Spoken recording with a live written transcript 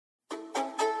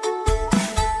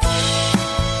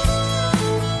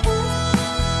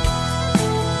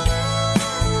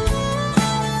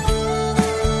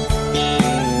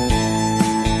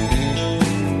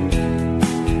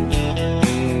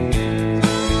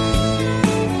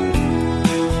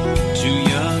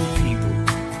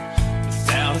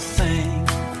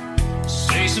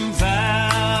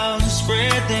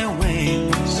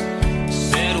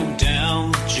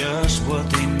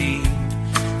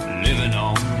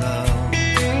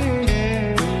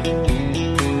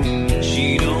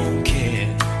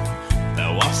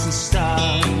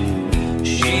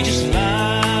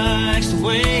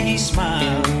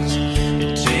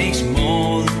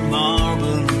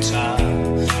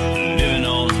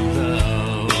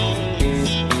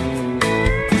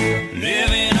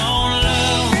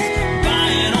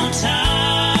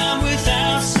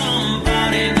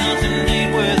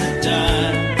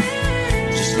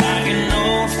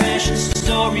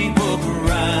storybook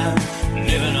ride,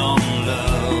 living on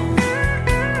love.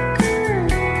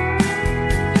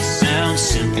 It sounds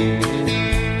simple,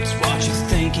 it's what you're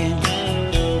thinking.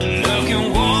 Love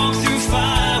can walk through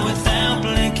fire without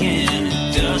blinking.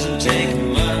 It doesn't take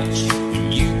much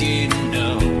when you get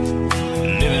enough,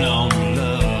 living on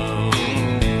love.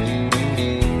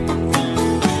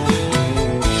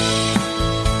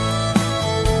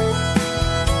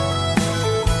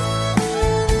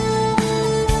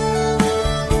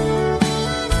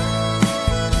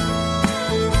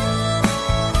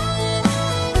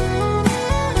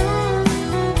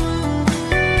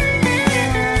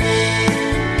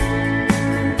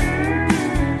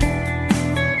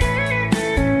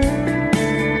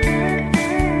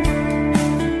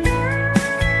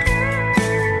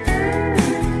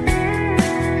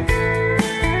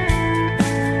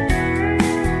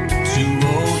 Two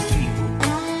old people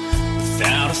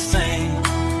without a thing,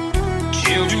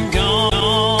 children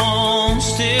gone,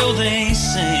 still they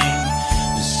sing,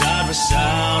 side by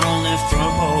side on their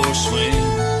front porch swing,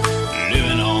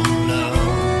 living on love.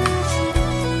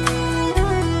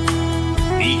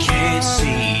 He can't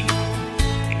see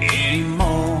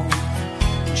anymore,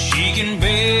 and she can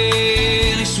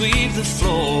barely sweep the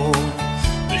floor,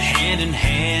 but hand in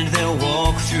hand they'll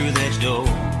walk through that door,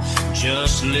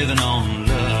 just living on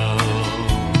love.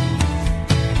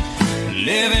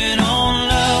 Living on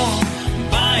love,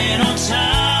 buying on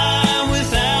time.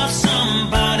 Without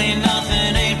somebody,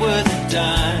 nothing ain't worth a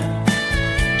dime.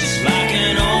 Just like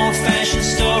an old-fashioned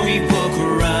storybook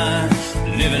ride,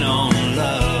 living on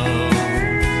love.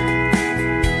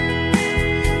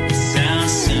 It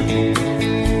sounds simple,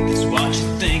 it's what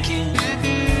you're thinking.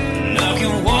 Love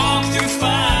can walk through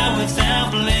fire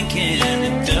without blinking.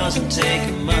 It doesn't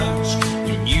take much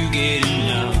when you get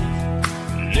enough,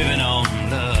 living on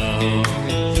love.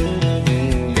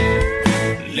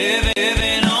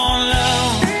 Living on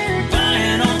love,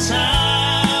 buying on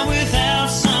time. Without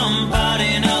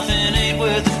somebody, nothing ain't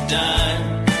worth a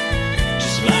dime.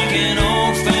 Just like an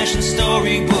old-fashioned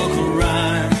storybook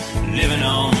ride, living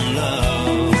on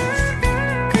love.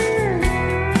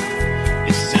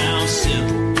 It sounds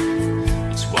simple,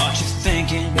 it's what you're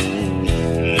thinking.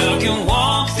 Love can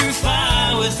walk through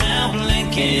fire without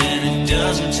blinking. It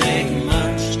doesn't take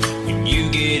much when you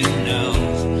get enough,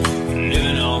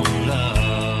 living on love.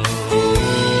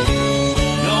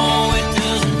 No, it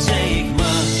doesn't take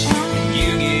much when you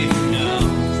get enough,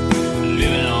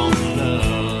 living on love.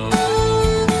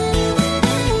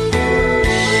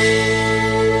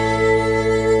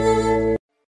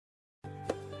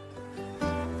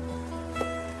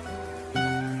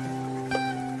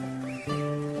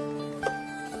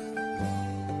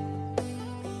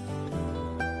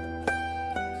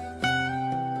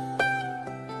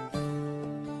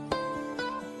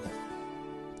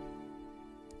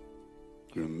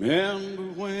 Remember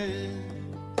when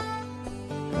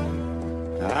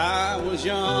I was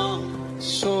young,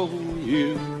 so were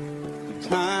you. The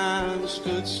time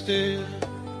stood still.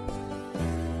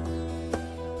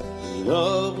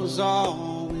 Love was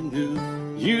all we knew.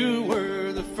 You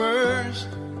were the first,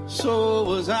 so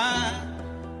was I.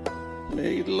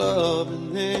 Made love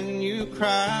and then you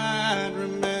cried.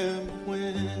 Remember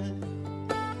when?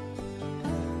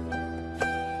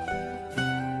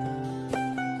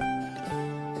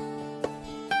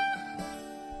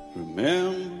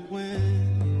 Remember when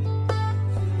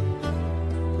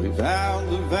we vowed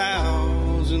the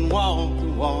vows and walked the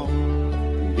walk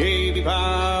and gave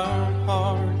our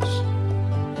hearts,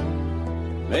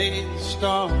 made the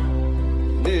start,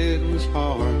 and it was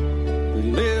hard. We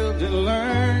lived and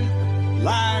learned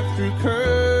life through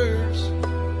curves.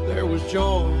 There was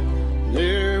joy,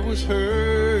 there was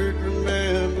hurt.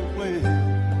 Remember when?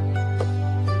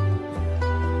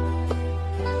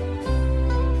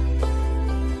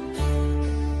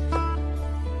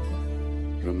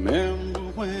 Remember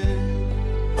when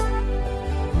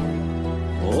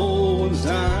old ones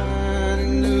died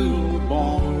and new were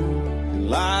born, and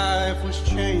life was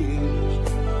changed,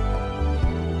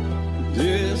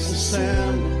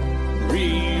 disassembled,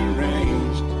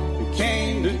 rearranged. We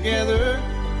came together,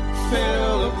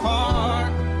 fell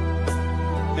apart,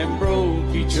 and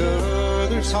broke each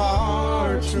other's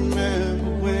hearts.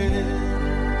 Remember when?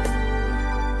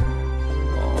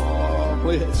 Oh,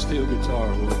 play that steel guitar,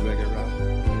 we'll make it right.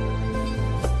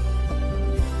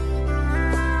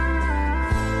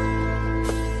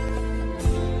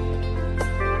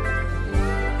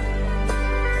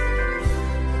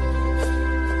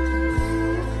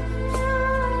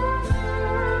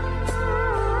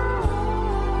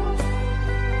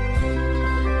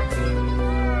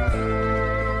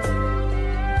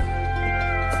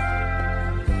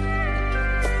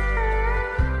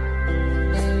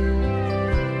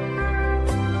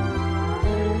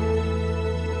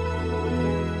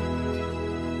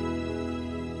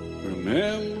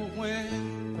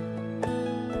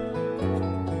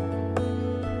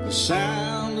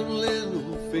 sound of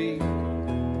little feet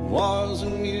was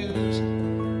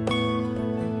amusing.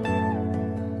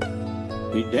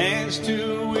 He danced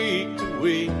to week,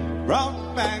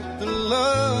 brought back the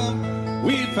love.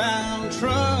 We found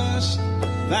trust,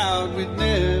 vowed we'd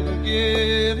never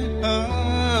give it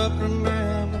up.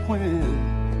 Remember when?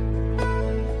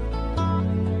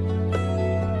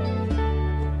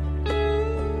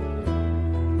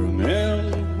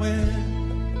 Remember when?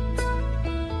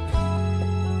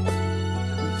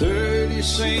 30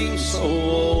 seems so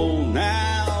old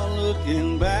now,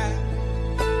 looking back.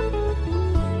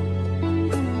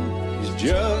 It's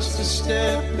just a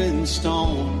stepping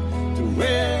stone to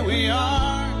where we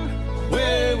are,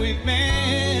 where we've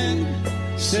been.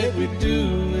 Said we'd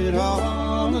do it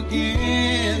all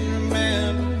again.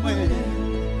 Remember when?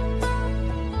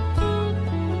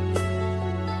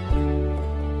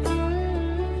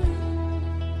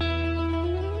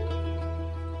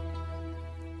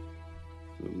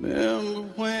 Remember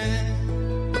when?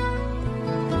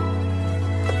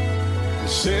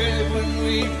 Said when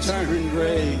we turned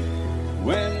gray,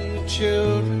 when the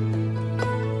children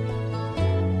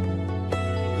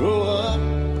grow up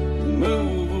and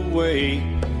move away,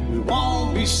 we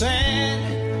won't be sad,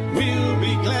 we'll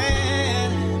be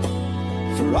glad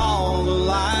for all the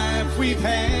life we've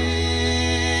had.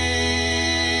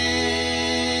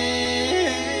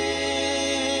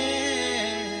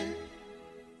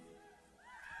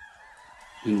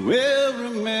 And we'll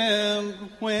remember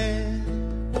when.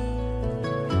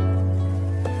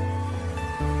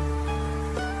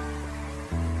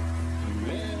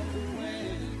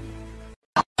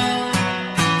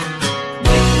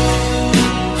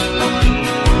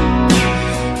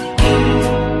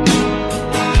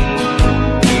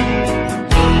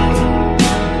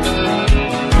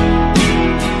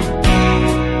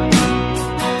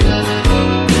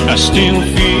 I still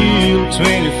feel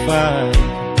 25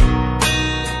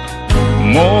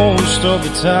 most of the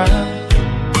time.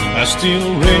 I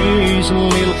still raise a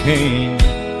little Cain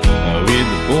with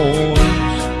the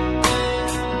boys.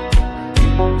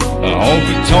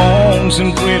 Honky tonks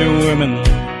and pretty women,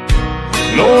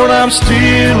 Lord, I'm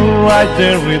still right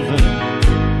there with them,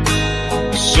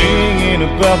 singing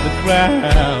above the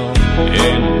crowd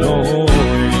and noise.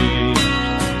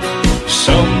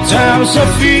 Sometimes I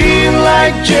feel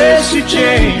like Jesse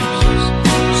James,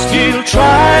 still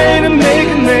trying to make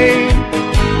a name,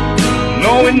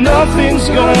 knowing nothing's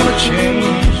gonna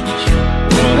change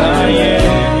what I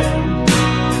am.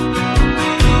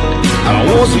 I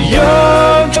was a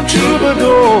young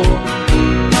troubadour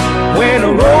when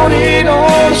I wrote it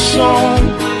on a song,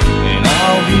 and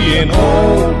I'll be an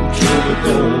old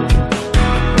troubadour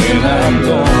when I'm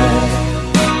gone.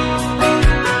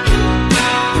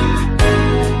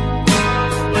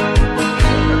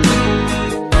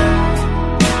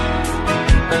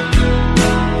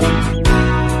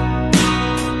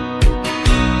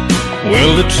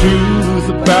 Well, the truth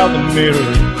about the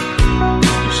mirror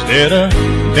is that a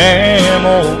damn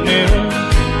old mirror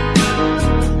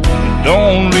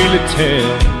don't really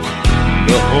tell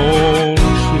the whole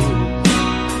truth.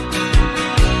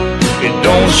 It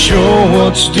don't show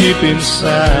what's deep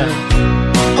inside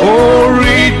or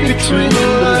read between the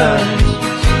lines,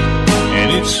 and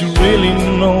it's really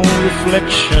no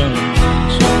reflection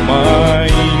of my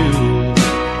youth.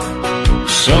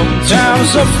 Sometimes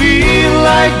I feel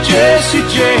like Jesse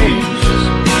James,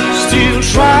 still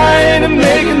trying to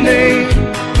make a name,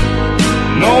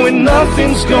 knowing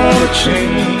nothing's gonna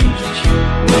change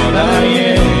what I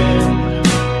am.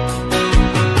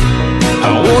 I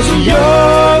was a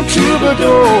young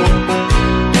troubadour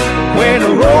when I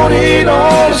wrote it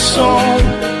on a song,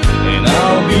 and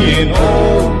I'll be an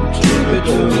old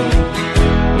troubadour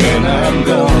when I'm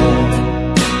gone.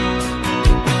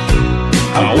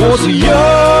 I was a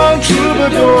young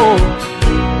troubadour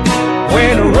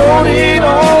when I wrote it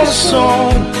on a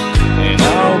song, and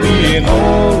I'll be an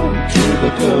old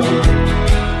troubadour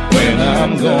when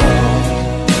I'm gone.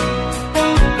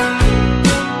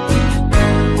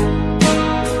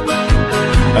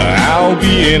 I'll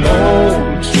be an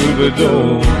old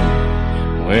troubadour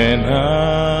when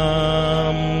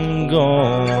I'm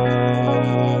gone.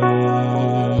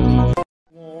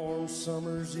 Warm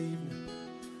summer's evening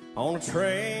on a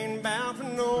train bound for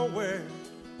nowhere,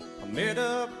 I met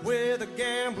up with a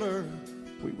gambler.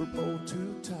 We were both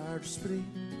too tired to speak,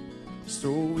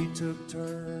 so we took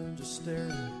turns just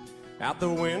staring out the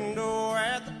window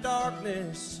at the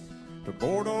darkness. The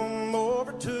boredom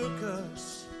overtook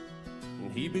us,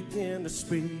 and he began to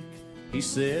speak. He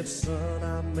said, son,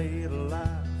 I made a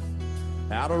life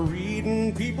out of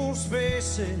reading people's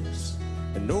faces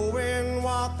and knowing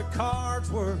what the cards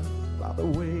were by the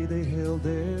way they held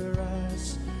their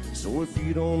eyes. So if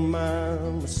you don't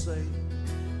mind me saying,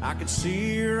 I could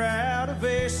see you're out of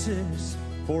aces.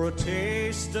 For a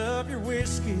taste of your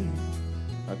whiskey,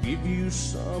 I'll give you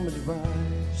some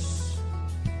advice.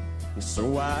 And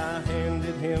so I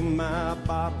handed him my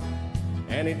bottle,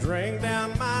 and he drank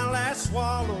down my last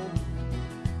swallow.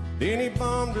 Then he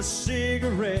bummed a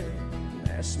cigarette and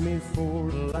asked me for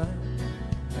a light.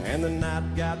 And the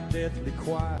night got deathly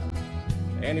quiet,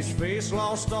 and his face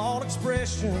lost all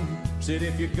expression. Said,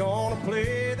 if you're gonna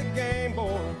play the game,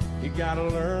 boy, you gotta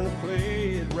learn to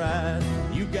play it right.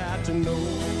 You got to know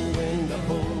when to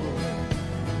hold up,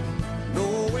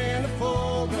 know when to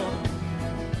fold up,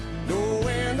 know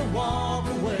when to walk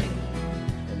away,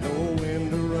 and know when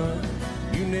to run.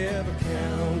 You never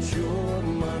count your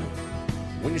money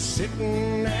when you're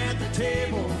sitting at the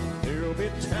table. There'll be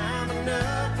time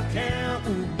enough for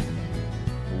counting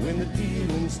when the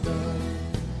dealing's done.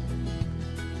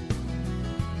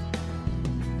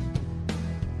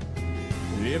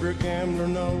 Every gambler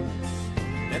knows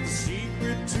that the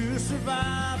secret to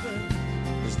surviving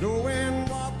is knowing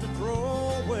what to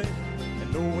throw away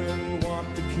and knowing what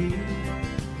to keep.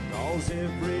 Cause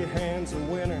every hand's a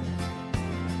winner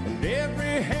and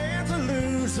every hand's a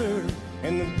loser,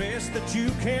 and the best that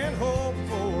you can hope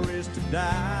for is to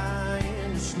die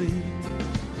in your sleep.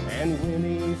 And when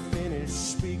he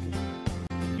finished speaking,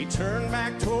 he turned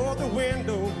back toward the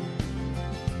window,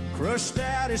 crushed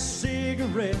out his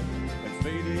cigarette,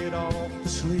 faded off to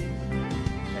sleep.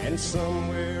 And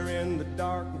somewhere in the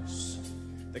darkness,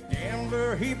 the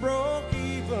gambler, he broke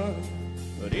even.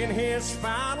 But in his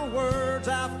final words,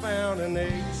 I found an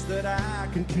ace that I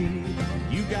can keep.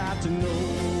 You got to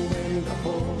know when to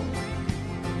hold,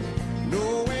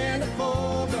 know when to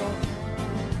fold up,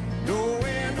 know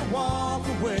when to walk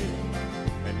away,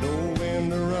 and know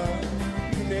when to run.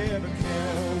 You never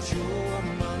count your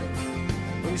money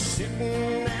when you're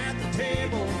sitting at the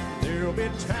table. There'll be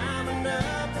time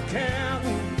enough for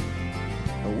counting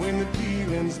when the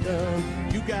dealing's done.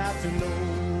 You got to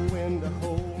know when to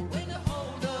hold,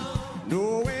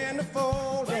 know when to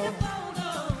fold up,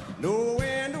 know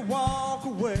when to walk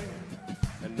away,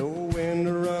 and know when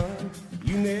to run.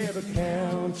 You never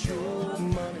count your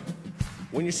money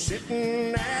when you're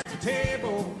sitting at the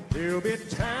table. There'll be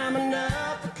time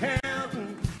enough for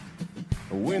counting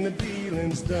when the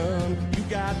dealing's done. You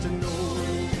got to know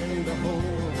when to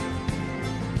hold,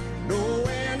 know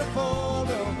when to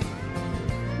fold up,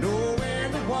 know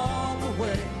when to walk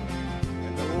away,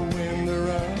 and know when to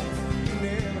run. You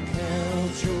never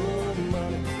count your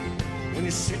money when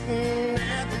you're sitting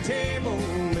at the table.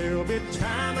 There'll be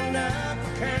time enough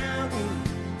for counting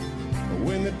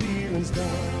when the dealing's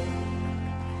done.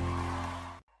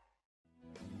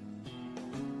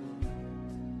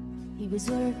 He was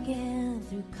working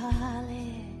through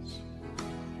college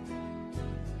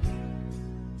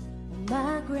on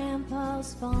my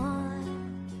grandpa's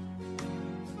farm.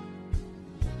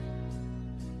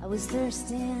 I was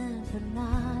thirsting for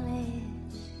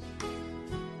knowledge,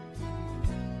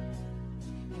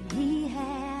 and he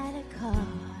had a car.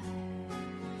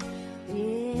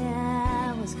 Yeah,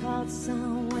 I was caught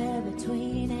somewhere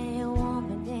between a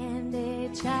woman and a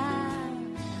child.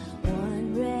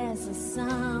 One restless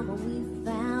summer we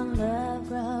found love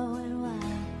growing wild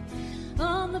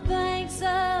on the banks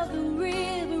of the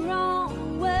river, on the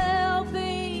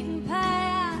well-beaten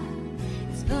path.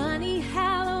 It's funny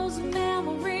how those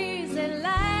memories, they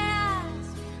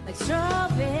last like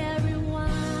strawberry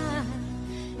wine.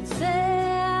 In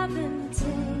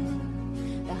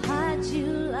 17, the hot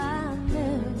July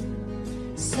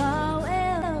moon saw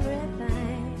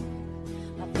everything.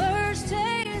 My first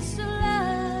taste of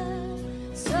love,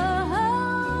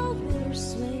 so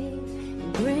bittersweet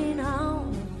and green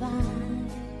on the vine,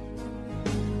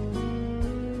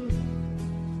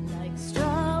 like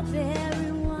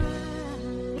strawberry wine.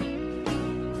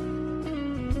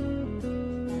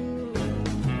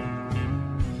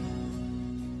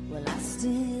 Well, I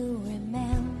still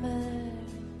remember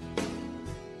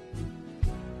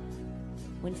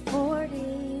when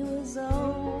 40 was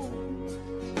old.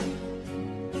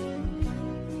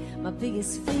 My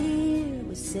biggest fear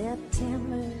was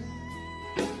September,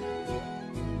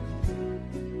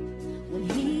 when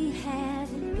he had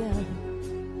to go.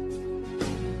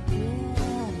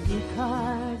 Yeah, a few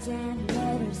cards and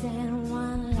letters and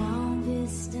one long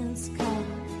distance call.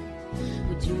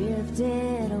 We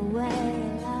drifted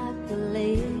away like the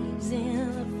leaves in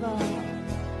the fall.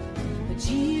 But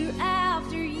year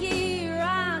after year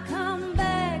I come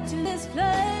back to this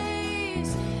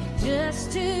place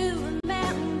just to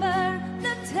remember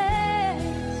the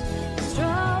taste of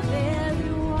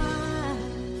strawberry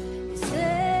wine.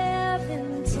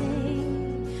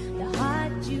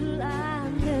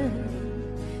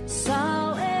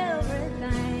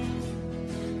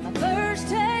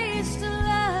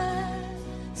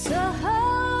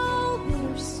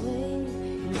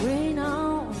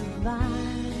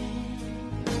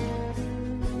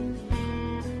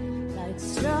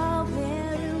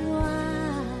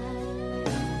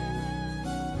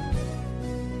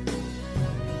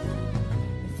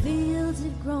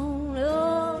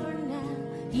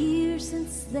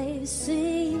 they've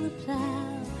seen the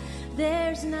plow.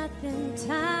 There's nothing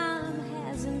time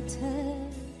hasn't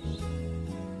touched.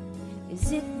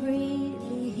 Is it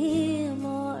really him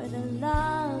or the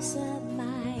loss of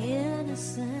my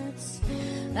innocence?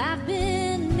 I've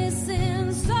been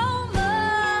missing so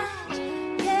much,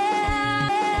 yeah.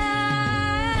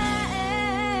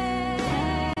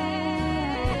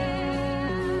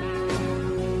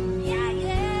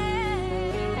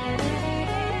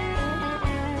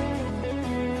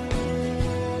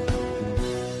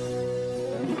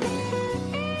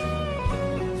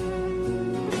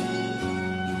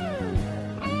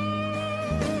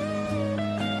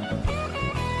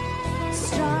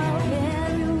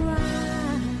 Strawberry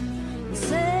wine,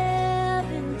 17,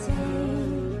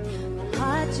 the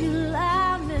hot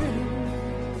July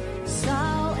moon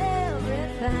saw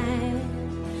everything.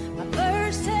 My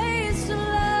first taste of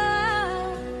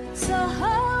love, so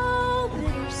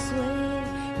bittersweet,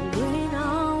 it went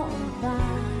on by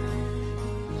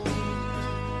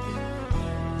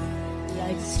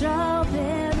like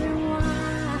strawberry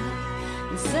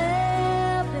wine, 17.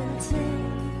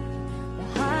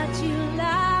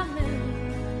 July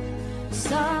moon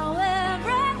saw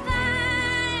everything.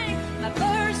 My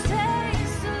first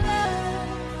taste of love,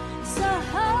 so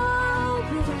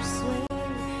bittersweet,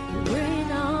 it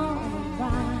went on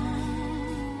by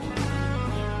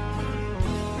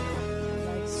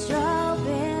like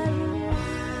strawberry wine,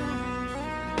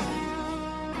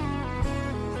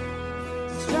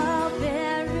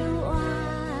 strawberry wine.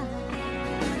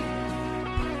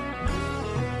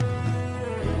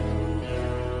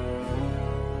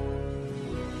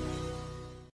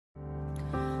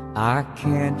 I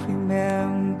can't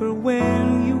remember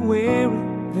when you were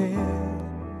there,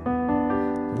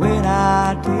 when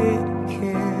I didn't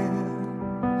care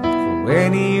for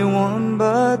anyone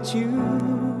but you.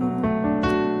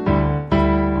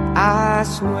 I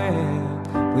swear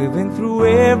we've been through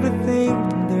everything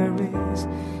there is.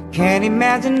 Can't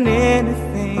imagine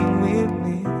anything we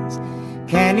miss.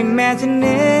 Can't imagine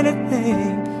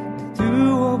anything the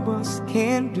two of us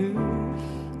can do.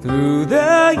 Through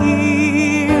the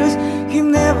years, you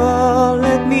never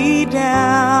let me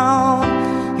down.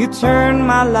 You turned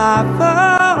my life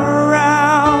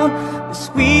around. The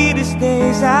sweetest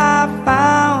days I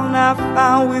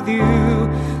found with you.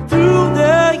 Through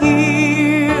the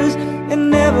years,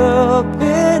 and never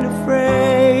been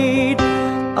afraid.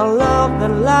 I love the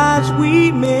lives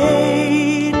we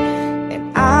made,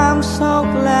 and I'm so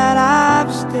glad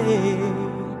I've stayed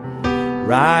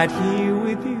right here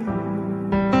with you.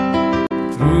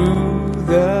 Through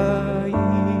the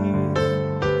years,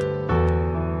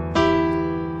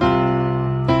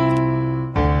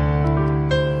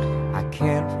 I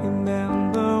can't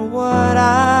remember what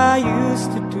I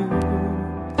used to do,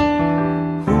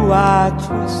 who I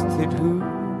trusted, who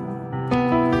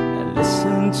I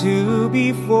listened to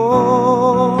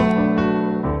before.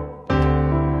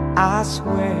 I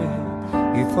swear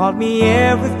you taught me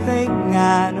everything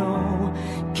I know.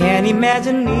 Can't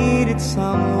imagine needed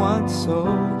someone so,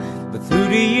 but through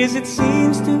the years it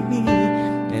seems to me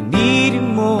I needed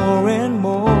more and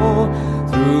more.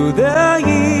 Through the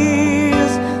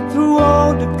years, through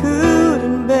all the good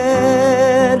and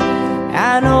bad,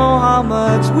 I know how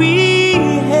much we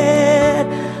had.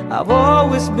 I've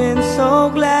always been so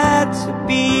glad to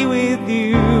be with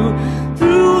you.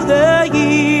 Through the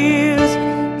years,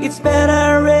 it's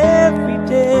better every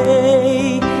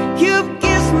day. You've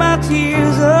my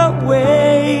tears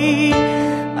away.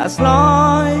 As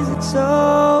long as it's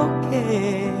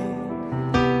okay,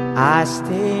 I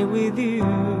stay with you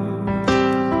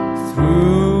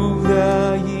through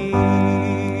the years.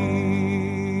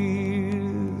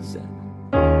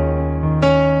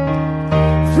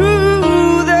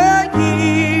 Through the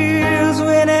years,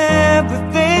 when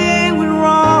everything went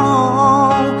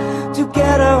wrong,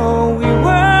 together we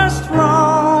were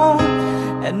strong.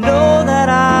 And know that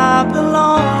I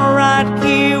belong right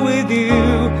here with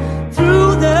you.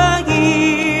 Through the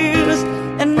years,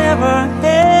 and never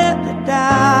had the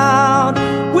doubt.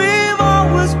 We've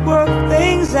always worked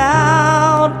things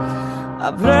out.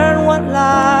 I've learned what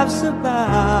life's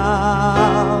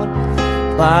about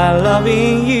by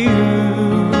loving you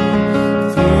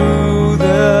through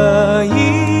the years.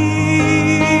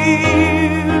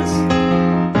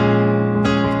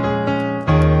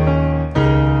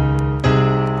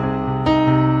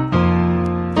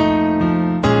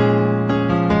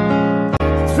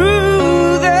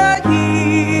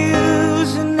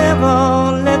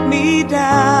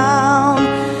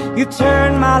 You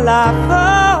turned my life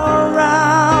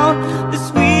around. The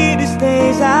sweetest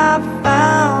days I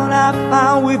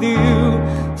found with you.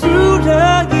 Through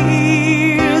the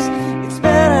years, it's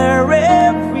better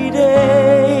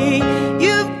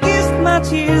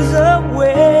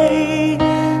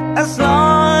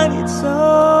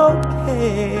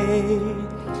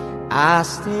I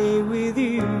stay with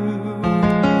you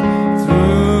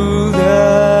through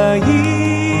the years.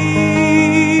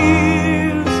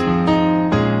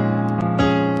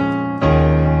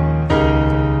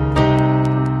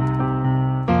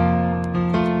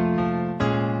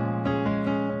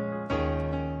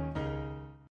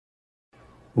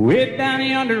 Way down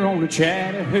yonder on the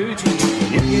Chattahoochee,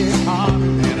 it gets hotter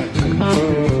than a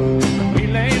hoochie. We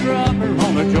laid rubber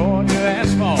on the Georgia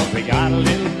asphalt. We got a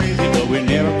little crazy, but we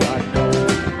never got caught.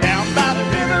 Down by the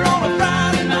river on a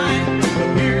Friday night, the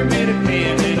pyramid of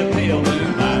pins in a pale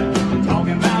moonlight.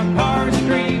 Talking about cars and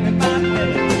dreaming about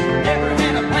living. Never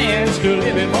had a plans to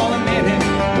live it for the minute.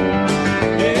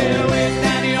 Yeah, way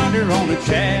down yonder on the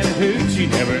Chattahoochee,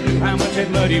 never knew how much that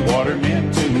muddy water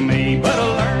meant to me. But I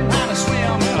learned how to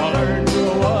swim and I learned who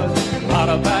I was. A lot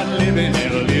about living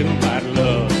and a little about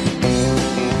love.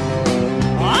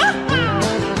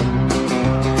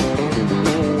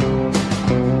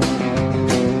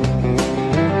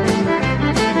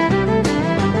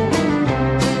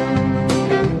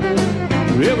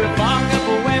 Well, we fogged up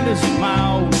the windows in my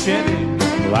old Chevy.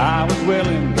 Well, I was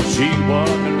willing, but she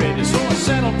wasn't ready. So I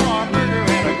settled for a burger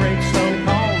and a great snow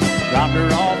cone. Dropped her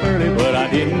off early, but I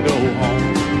didn't go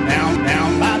home.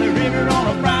 Down by the river on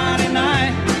a Friday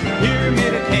night,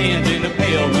 pyramid of cans in the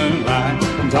pale moonlight.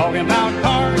 I'm talking about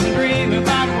cars and dreaming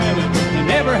about women. I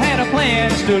never had a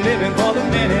plans to living for the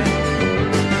minute.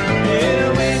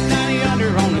 Yeah, way down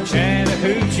yonder on the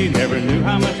Chattahoochee, never knew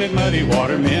how much that muddy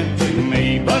water meant to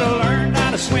me. But I learned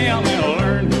how to swim and I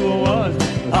learned who I was.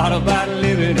 A lot about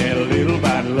living and a little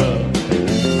about love.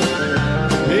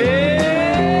 Yeah.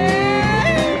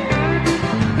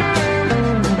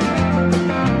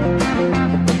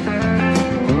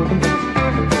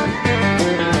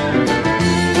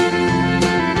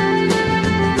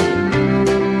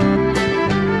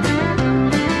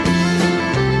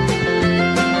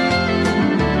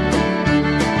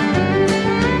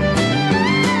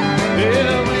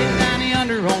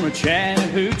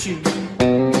 Chattahoochee,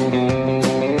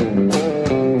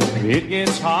 it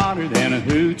gets hotter than a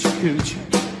hoochie coochie.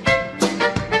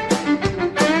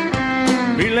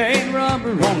 We laid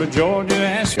rubber on the Georgia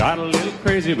ass, got a little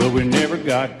crazy, but we never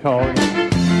got caught.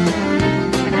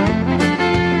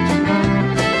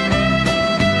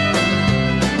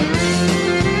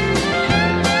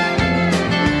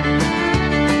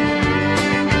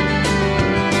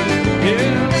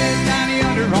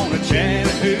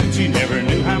 Never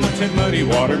knew how much that muddy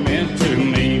water meant to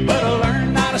me. But I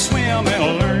learned how to swim and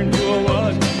I learned who I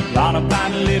was. A lot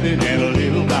about living and a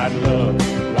little about love.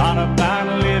 A lot about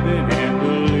living and a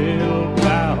little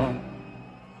about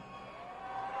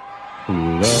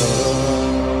love.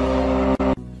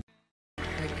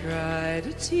 I cried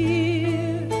a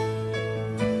tear,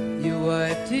 you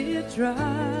wiped it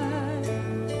dry.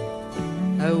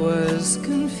 I was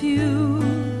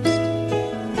confused,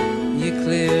 you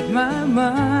cleared my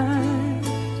mind.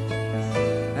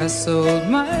 I sold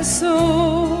my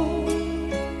soul,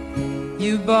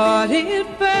 you bought it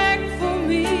back for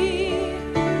me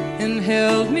and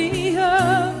held me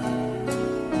up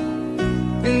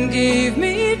and gave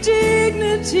me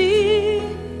dignity.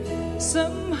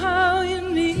 Somehow you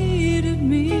needed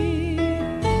me,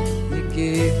 you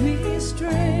gave me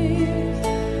strength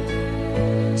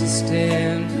to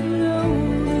stand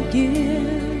alone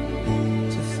again,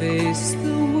 to face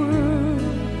the world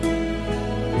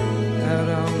out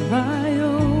on my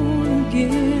own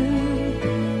again.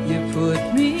 You put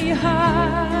me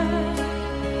high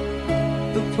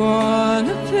upon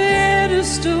a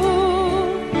pedestal,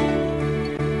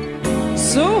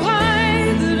 so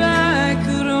high that I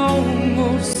could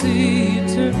almost see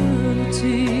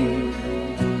eternity.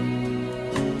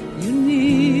 You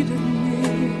needed me,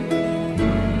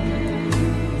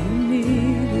 you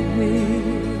needed me,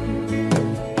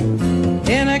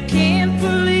 and I can't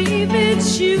believe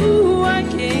it's you, I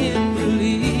can't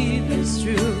believe it's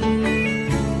true.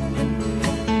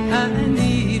 I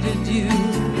needed you,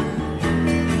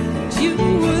 you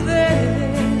were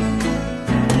there,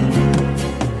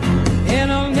 and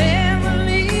I'll never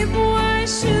leave. Why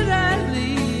should I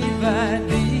leave? I'd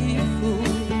be a fool,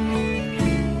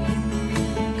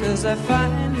 'cause I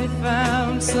finally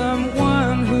found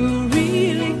someone who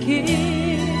really cares.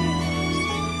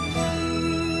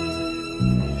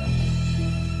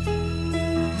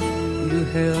 You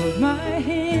held my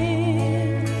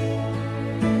hand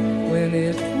when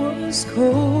it was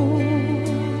cold,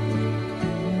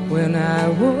 when I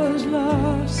was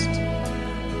lost.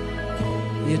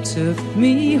 You took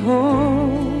me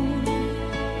home,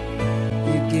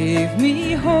 you gave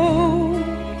me hope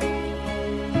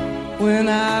when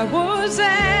I was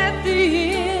at the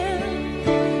end,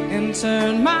 and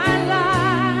turned my life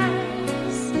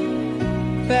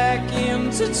back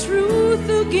into truth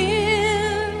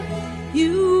again.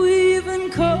 You even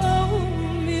called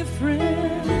me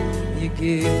friend. You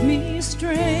gave me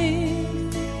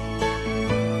strength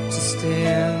to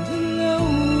stand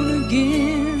alone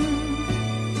again,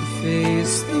 to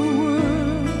face the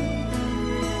world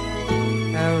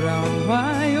out on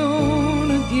my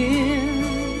own again.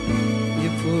 You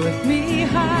put me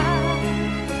high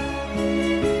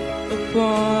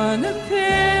upon a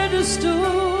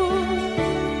pedestal,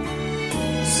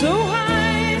 so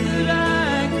high that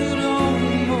I could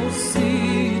almost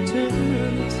see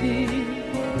eternity.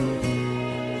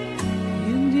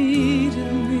 You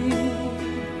needed me,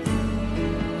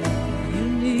 you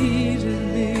needed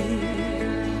me,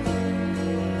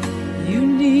 you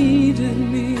needed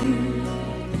me,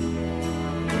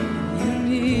 you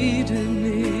needed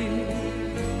me.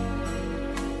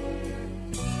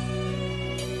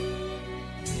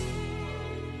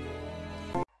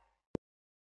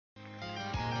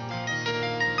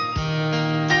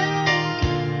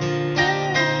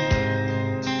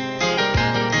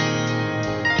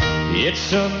 It's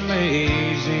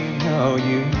amazing how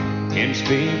you can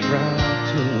speak right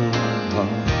to my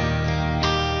heart.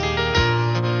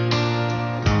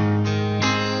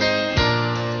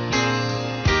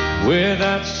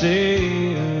 Without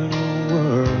saying a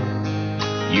word,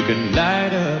 you can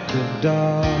light up the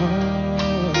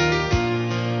dark.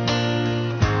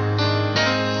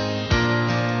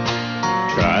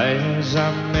 Try as I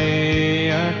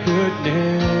may, I could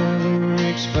never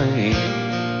explain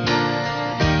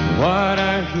what I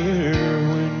hear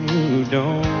when you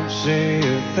don't say a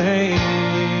thing.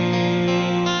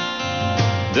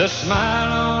 The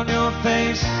smile on your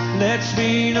face lets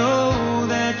me know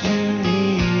that you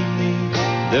need me.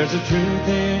 There's a truth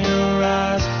in your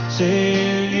eyes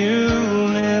saying you'll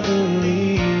never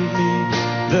leave me.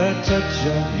 The touch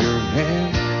of your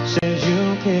hand says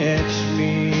you'll catch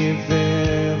me if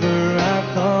ever I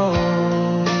fall.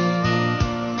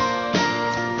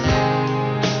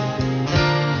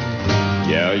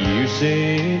 Yeah, you say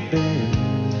it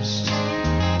best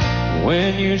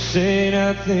when you say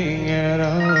nothing at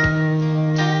all.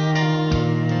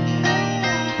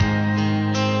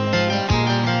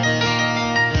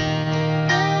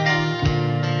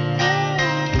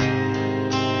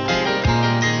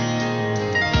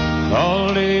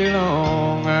 All day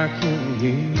long I can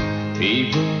hear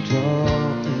people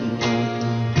talking like that.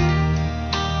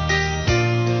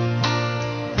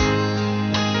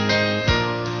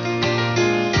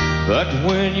 But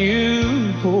when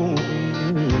you hold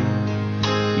me near,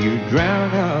 you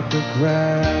drown out the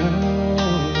crowd.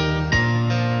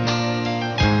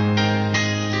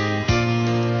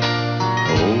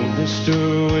 Oh, Mr.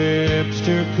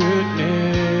 Webster could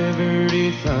never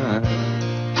define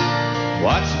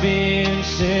what's being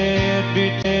said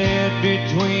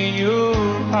between your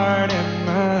heart and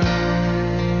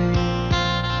mine.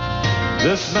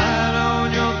 The smile on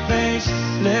your face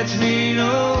lets me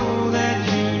know that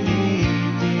you need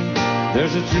me.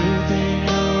 There's a truth in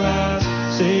your eyes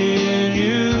saying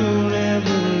you'll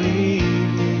never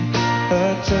leave me. A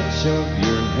touch of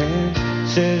your hand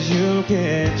says you'll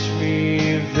catch me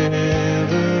if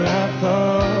ever I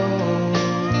fall.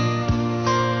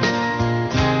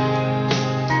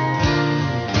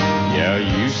 Yeah,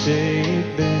 you say it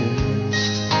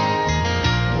best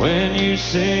when you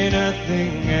say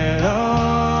nothing at all.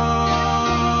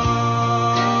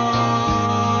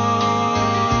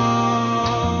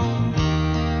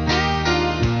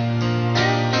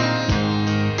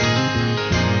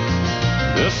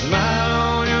 The smile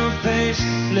on your face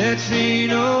lets me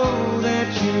know that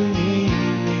you need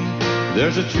me.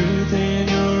 There's a truth in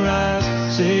your eyes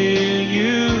saying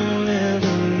you'll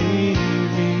never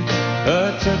leave me.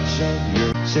 A touch of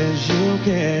your says you'll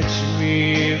catch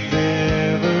me if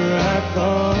ever I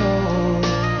fall.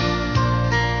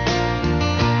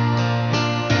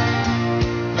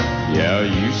 Yeah,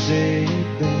 you say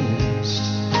it best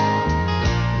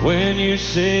when you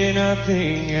say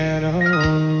nothing at all.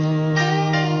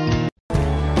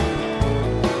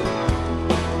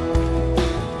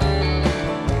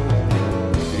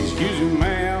 Excuse me,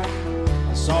 ma'am,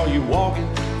 I saw you walking.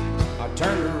 I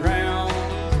turned around,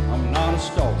 I'm not a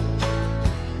stalker.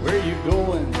 Where you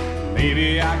going?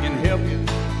 Maybe I can help you.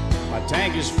 My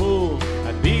tank is full,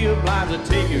 I'd be obliged to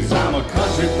take you. 'Cause I'm a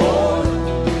country boy,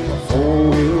 a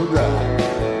four-wheel drive.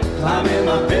 Climb in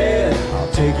my bed,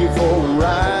 I'll take you for a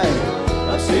ride.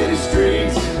 Up city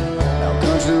streets, down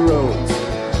country roads,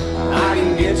 I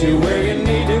can get you where you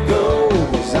need to go.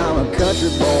 'Cause I'm a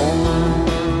country boy.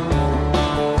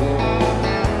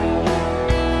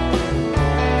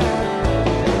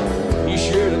 You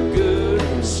sure look good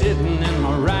sitting in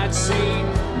my right seat.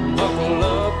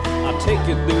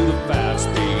 it through the 5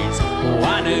 speeds.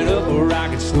 Wind it up or I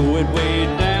can slow it way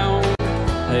down.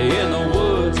 In the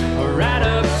woods or right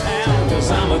uptown.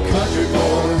 'Cause I'm a country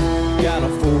boy, got a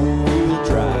 4-wheel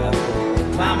drive.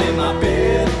 Climb in my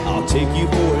bed, I'll take you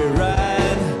for a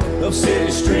ride. Up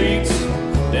city streets,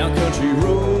 down country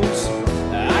roads.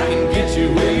 I can get you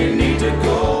where you need to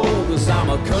go. 'Cause I'm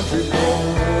a country boy.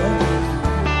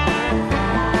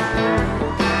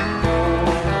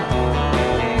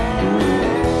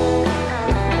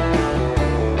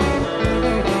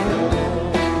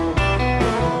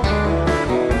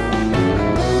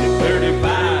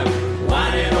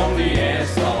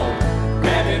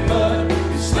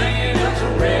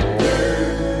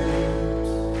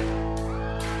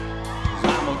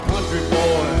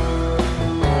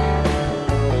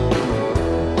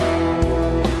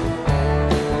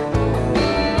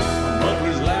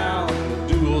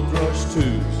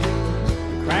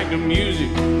 The music,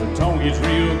 the tone gets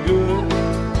real good.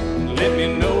 Let me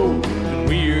know when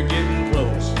we're getting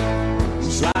close.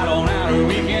 Slide on out or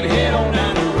we can head on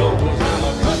down the road. 'Cause I'm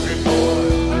a country boy,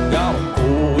 got a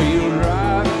 4-wheel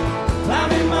drive.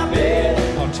 Climb in my bed,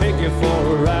 I'll take you for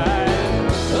a ride.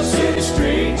 Up city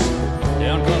streets,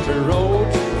 down country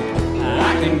roads.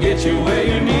 I can get you where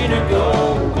you need to go.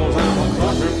 'Cause I'm a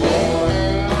country boy.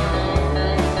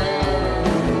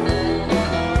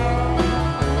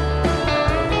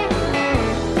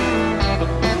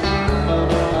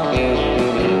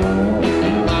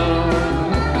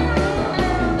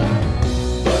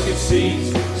 Seats,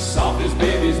 soft as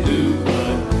babies do,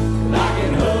 but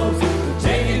locking hubs to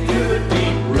take you through a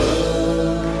deep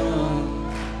run.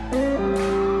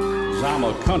 'Cause I'm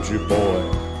a country boy,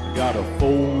 got a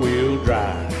 4-wheel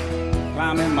drive.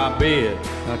 Climb in my bed,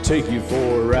 I'll take you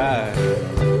for a ride.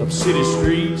 Up city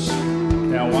streets,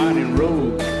 down winding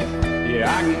roads.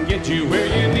 Yeah, I can get you where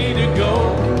you need to go.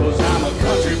 'Cause I'm a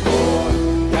country boy,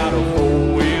 got a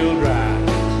 4-wheel drive.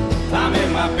 Climb in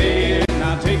my bed, and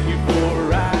I'll take you for a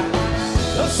ride.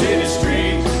 Up city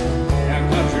streets and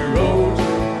country roads.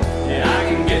 Yeah, I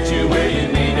can get you where you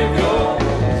need to go.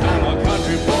 I'm a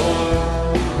country boy.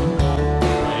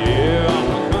 Yeah, I'm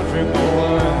a country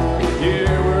boy.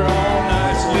 Yeah, we're all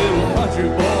nice little country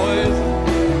boys.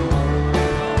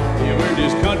 Yeah, we're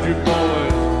just country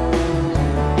boys.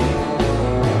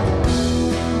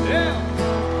 Yeah.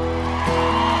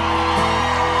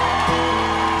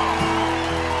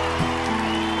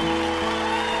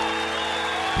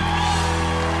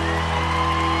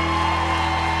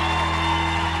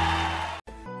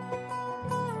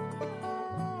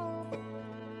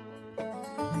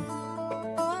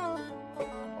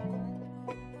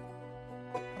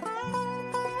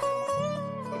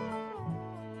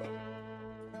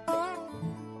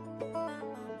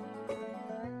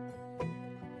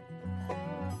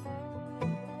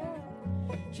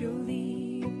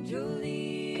 Jolene,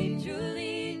 Jolene,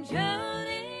 Jolene,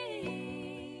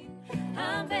 Jolene,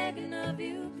 I'm begging of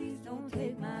you, please don't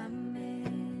take my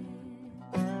man.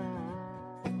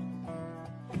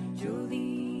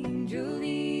 Jolene,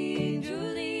 Jolene,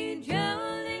 Jolene,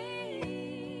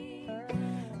 Jolene,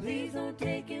 please don't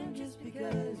take him just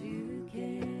because you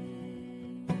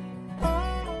can.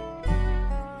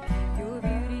 Your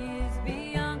beauty is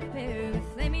beyond compare with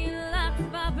flaming locks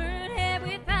of auburn hair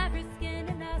with ivory skin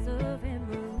and eyes of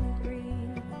emerald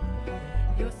green.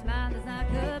 Your smile is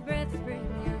like a breath of spring.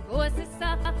 Your voice is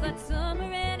soft like summer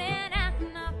rain, and I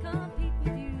cannot compete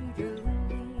with you,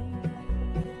 Jolene.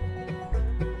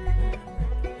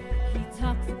 He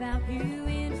talks about you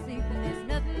in his sleep, and there's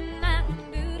nothing I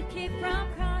can do to keep from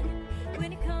crying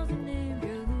when he calls your name,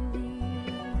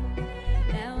 Jolene.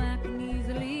 Now I can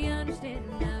easily understand.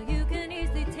 Now you can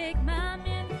easily take my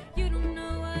man. You don't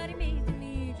know what he means to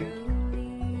me,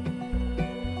 Jolene.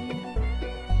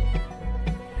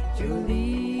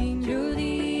 Jolene,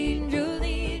 Jolene,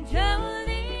 Jolene,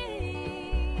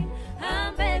 Jolene,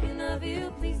 I'm begging of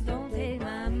you, please don't take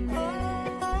my man.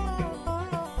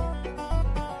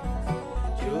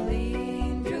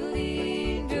 Jolene,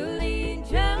 Jolene, Jolene,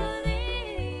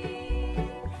 Jolene,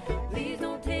 please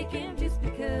don't take him just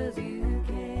because you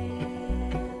can.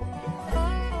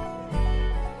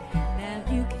 Now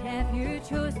you can have your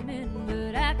choice, man,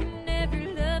 but I can never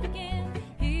love again.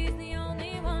 He's the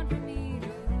only one for me,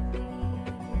 Jolene.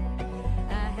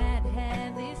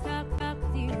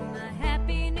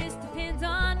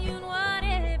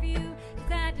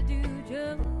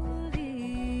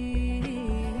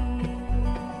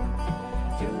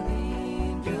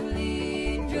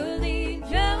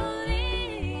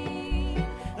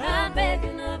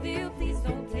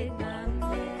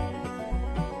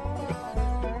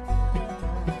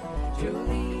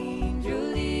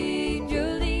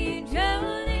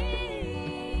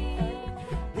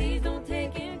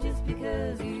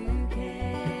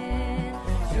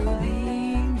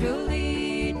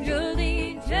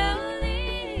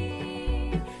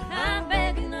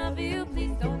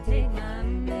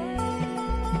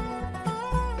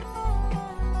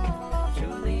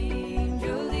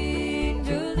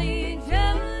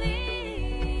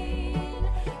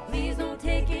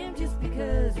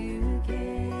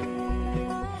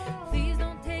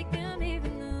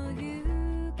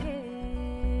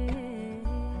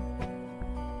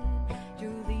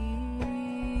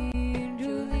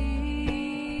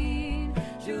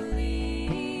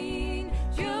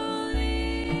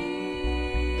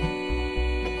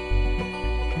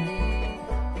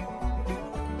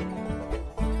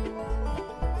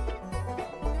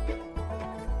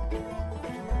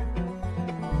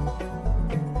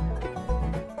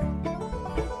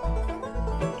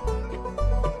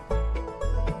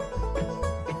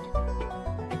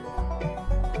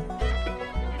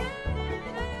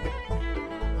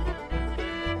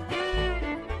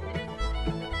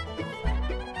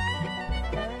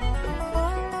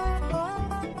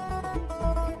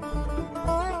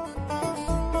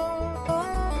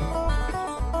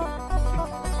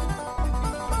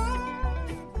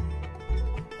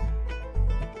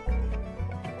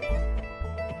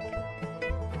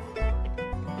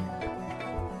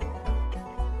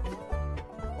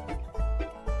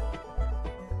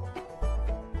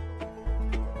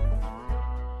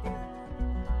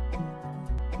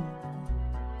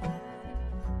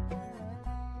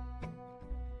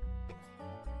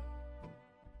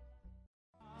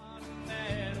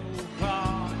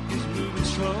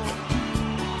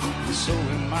 so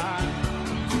am I.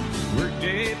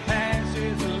 Workday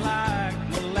passes like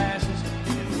molasses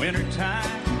in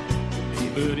wintertime,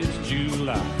 but it's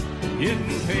July.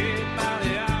 Getting paid by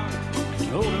the hour,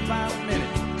 older by the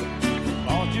minute.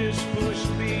 All just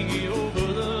pushed me over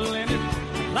the limit.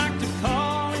 I'd like to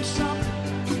call him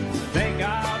something, I think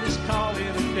I'll just call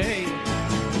it a day.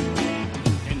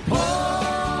 And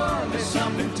pour me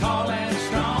something tall and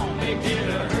strong, make it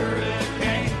a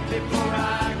hurricane before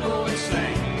I go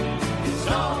insane. It's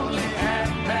only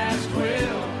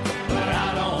 12:30, but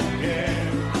I don't care.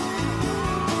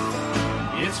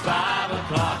 It's 5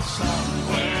 o'clock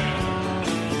somewhere.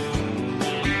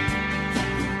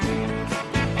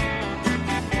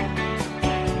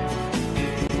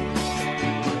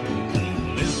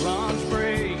 This lunch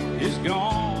break is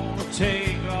gonna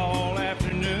take all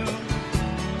afternoon,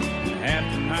 half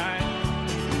the night.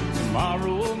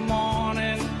 Tomorrow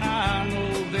morning I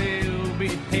know they'll be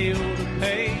hell to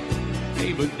pay.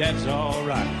 Hey, but that's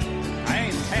alright. I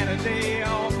ain't had a day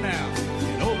off now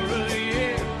in over a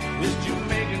year. This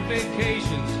Jamaican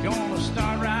vacation's gonna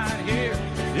start right here.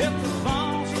 If the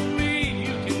phone's for me,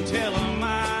 you can tell them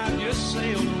I just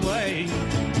sailed away.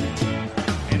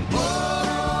 And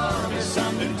pour me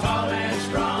something tall and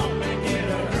strong, make it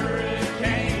a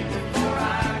hurricane before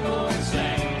I go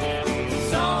insane.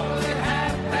 It's only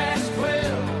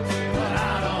 12:30, but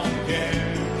I don't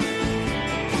care.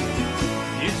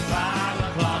 It's 5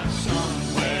 o'clock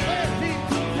somewhere.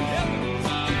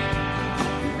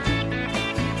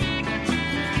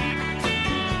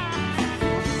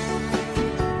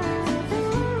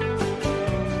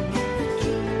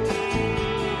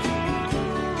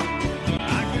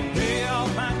 I can pay off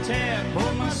my tab,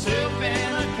 pour myself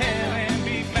in a cab, and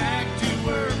be back to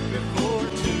work before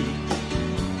 2.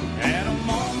 At a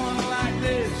moment like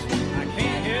this, I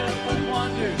can't help but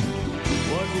wonder,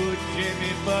 what would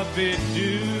Jimmy Buffett do?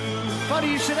 Funny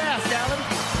you should ask, Alan.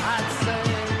 I'd say,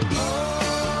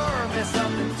 pour me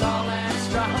something tall and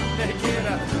strong, make it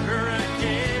a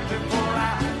hurricane before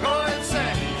I go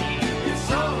insane. It's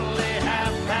only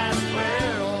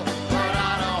 12:30, but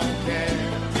I don't care.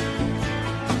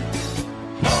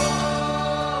 Pour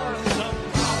me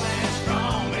something tall and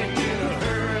strong, make it a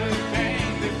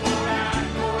hurricane before I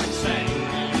go insane.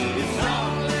 It's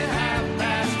only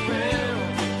 12:30,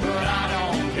 but I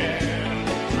don't care.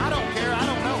 I don't care, I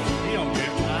don't know. He don't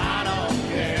care. I don't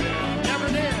care. Never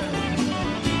did.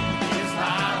 It's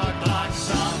 5 o'clock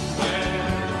somewhere.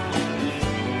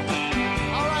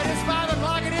 All right, it's 5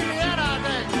 o'clock in Indiana, I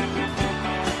think.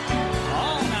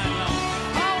 All night long.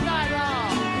 All night long.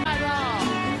 Night long.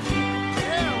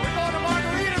 Yeah, we're going to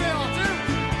Margaritaville, too.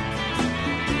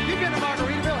 You've been to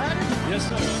Margaritaville, haven't you? Yes,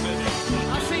 sir. I've been there.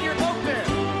 I've seen your boat there.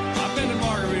 I've been to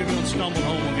Margaritaville and stumbled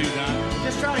home a few times.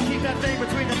 Just try to keep that thing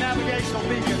between the navigational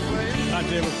beacons, will you? Right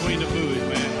there between the buoys,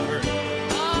 man. I heard.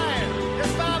 All right,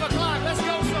 it's 5 o'clock. Let's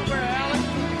go somewhere, Alan.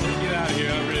 Let's get out of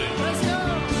here. I really. Let's go.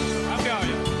 I'm going.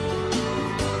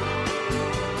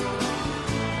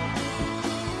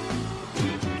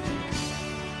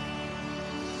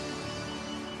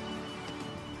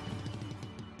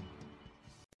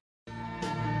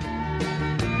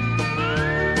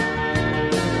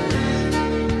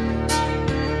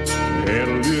 Had a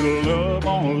little love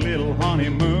on a little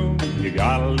honeymoon. You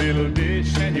got a little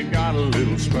dish and you got a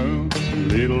little spoon.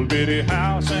 Little bitty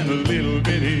house and a little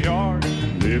bitty yard.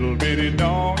 Little bitty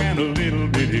dog and a little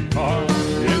bitty car.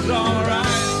 It's alright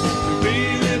to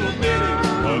be little bitty,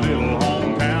 a little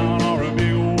hometown or a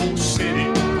big old city.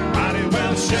 Might as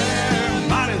well share,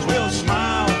 might as well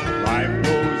smile. Life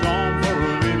goes on for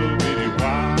a little bitty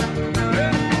while.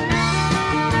 Yeah.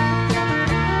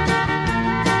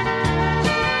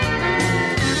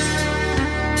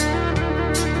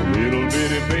 Little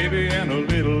bitty baby and a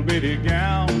little bitty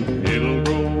gown. It'll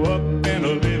grow up in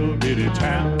a little bitty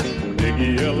town. Big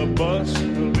yellow bus, a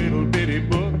little bitty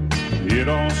book. It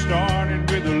all started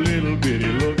with a little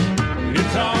bitty look.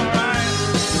 It's alright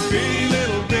to be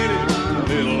little bitty, a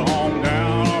little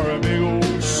hometown or a big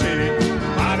old city.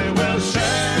 Might as well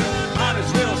share, might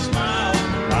as well smile.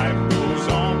 Life goes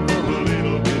on for a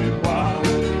little bitty while.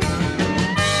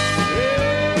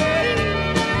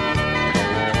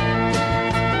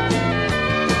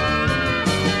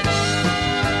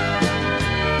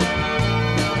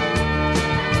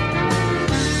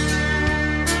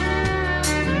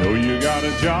 Know you got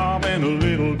a job and a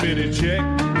little bitty check,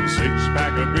 a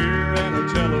six-pack of beer and a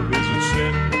television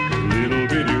set. Little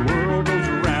bitty world goes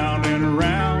around and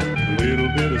around. A little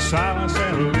bit of silence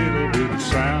and a little bit of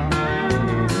sound.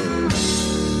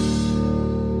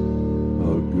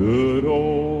 A good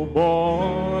old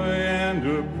boy and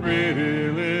a pretty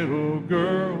little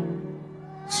girl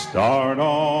start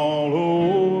on all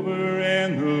over in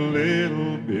the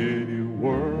little bitty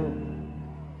world.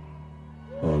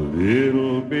 A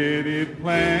little bitty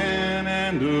plan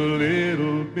and a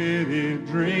little bitty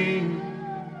dream.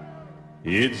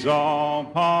 It's all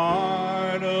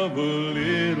part of a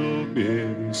little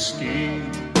bitty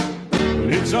scheme. But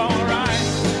it's alright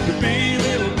to be a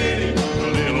little bitty, a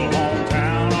little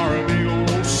hometown or a big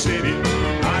old city.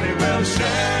 Might as well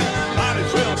share, might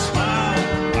as well smile.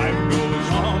 Life goes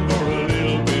on for a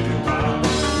little bitty while.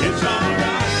 It's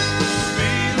alright to be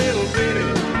a little bitty,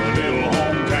 a little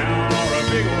hometown or a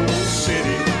big old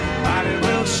city. Might as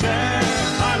well share,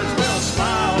 might as well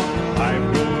smile. Life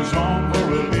goes on for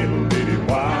a little bitty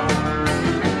while.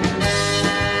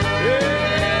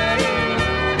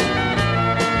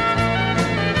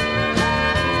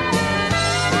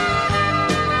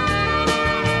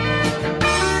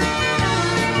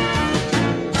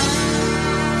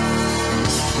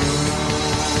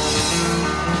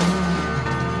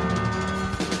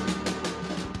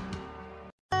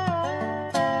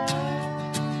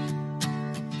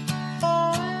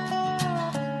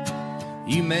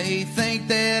 You may think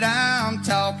that I'm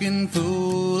talking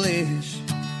foolish.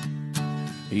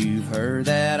 You've heard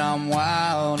that I'm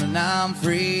wild and I'm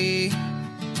free.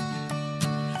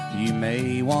 You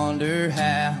may wonder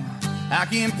how I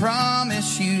can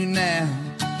promise you now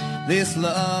this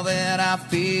love that I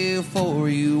feel for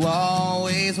you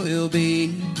always will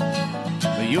be.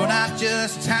 But you're not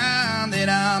just time that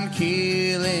I'm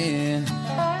killing.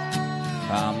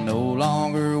 I'm no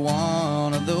longer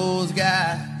one of those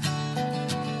guys.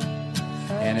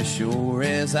 And as sure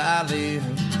as I live,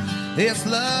 this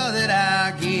love that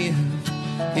I give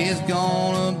is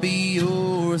gonna be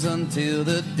yours until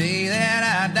the day that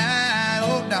I die.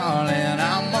 Oh, darling,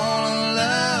 I'm gonna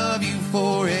love you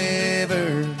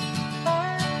forever,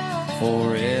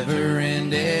 forever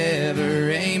and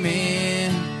ever,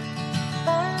 amen.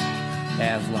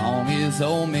 As long as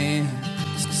old men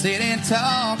sit and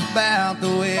talk about the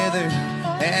weather,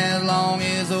 as long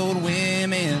as old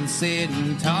women sit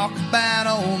and talk about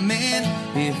old men.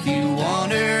 If you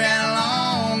wonder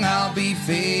how long I'll be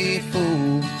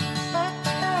faithful,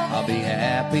 I'll be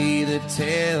happy to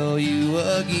tell you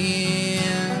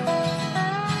again.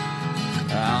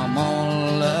 I'm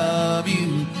gonna love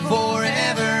you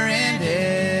forever and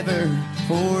ever,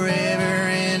 forever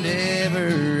and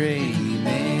ever, amen.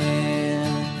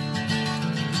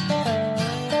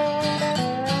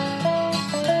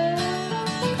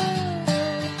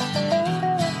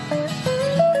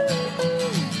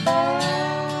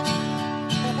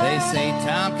 They say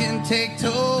time can take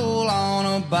toll on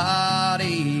a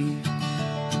body,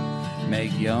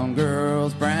 make young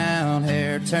girls' brown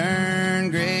hair turn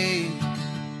gray.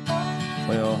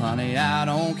 Well, honey, I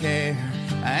don't care.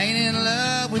 I ain't in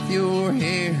love with your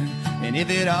hair. And if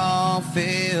it all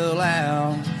fell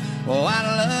out, well, I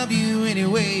love you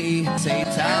anyway. Say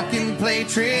time can play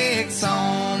tricks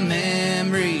on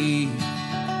memory,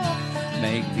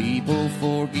 make people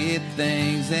forget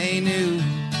things they knew.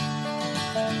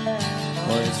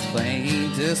 Well, it's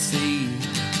plain to see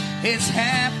it's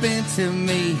happened to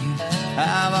me.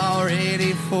 I've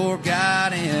already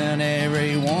forgotten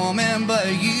every woman but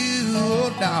you.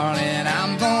 Oh, darling,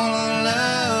 I'm gonna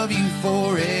love you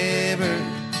forever,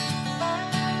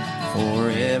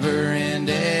 forever and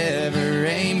ever,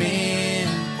 amen.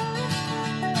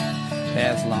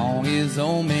 As long as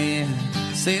old men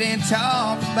sit and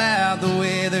talk about the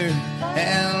weather,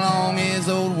 as long as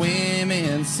old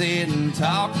women sit and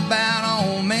talk about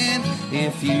old men.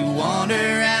 If you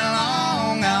wonder how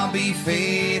long I'll be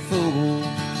faithful,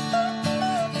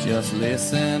 just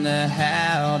listen to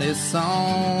how this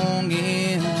song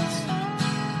ends.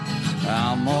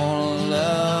 I'm gonna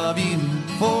love you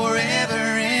forever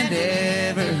and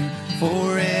ever,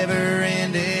 forever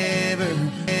and ever,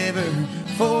 ever,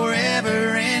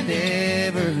 forever and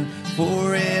ever,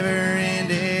 forever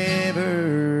and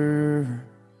ever,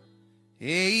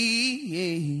 amen.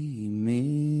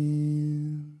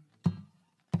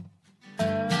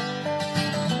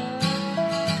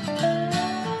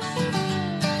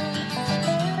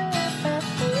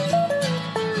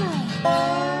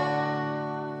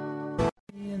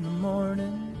 In the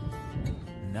morning,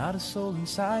 not a soul in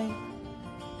sight.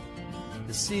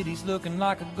 The city's looking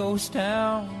like a ghost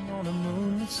town on a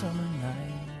moonlit summer night.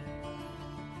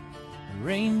 The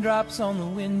raindrops on the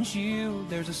windshield,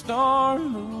 there's a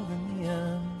storm moving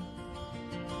in.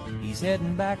 He's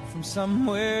heading back from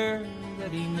somewhere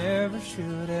that he never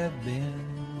should have been.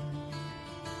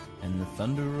 And the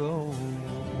thunder rolls,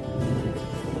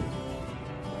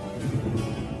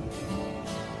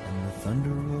 and the thunder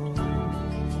rolls.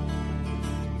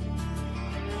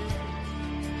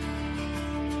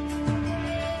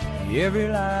 Every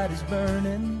light is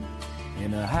burning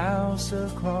in a house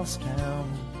across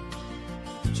town.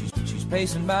 She's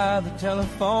pacing by the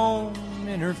telephone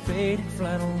in her faded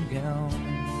flannel gown,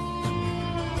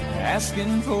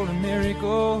 asking for a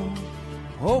miracle,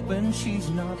 hoping she's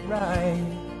not right,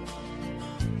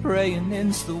 praying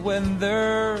it's the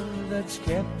weather that's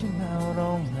kept him out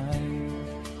all night.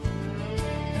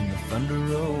 And the thunder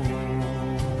rolls,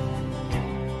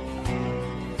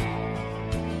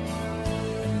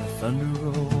 and the thunder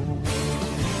rolls,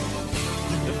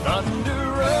 the thunder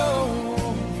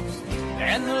rolls,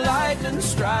 and the lightning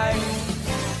strikes.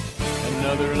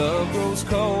 Another love grows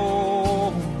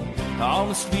cold on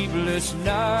a sleepless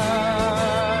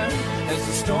night, as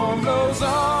the storm blows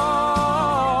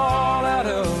all out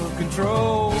of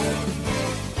control.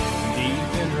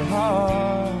 Deep in her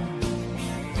heart,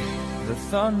 the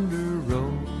thunder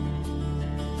rolls.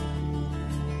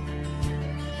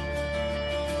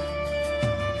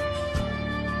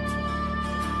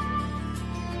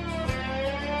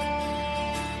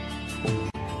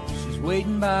 She's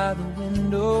waiting by the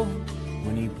window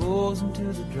when he pulls into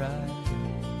the drive.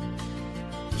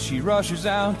 She rushes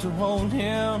out to hold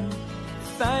him,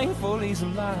 thankful he's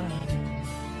alive.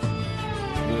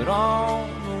 But on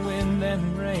the wind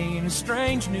and rain, a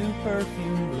strange new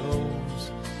perfume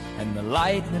blows, and the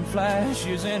lightning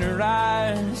flashes in her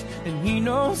eyes, and he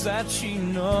knows that she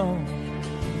knows.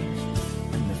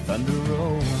 And the thunder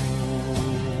rolls,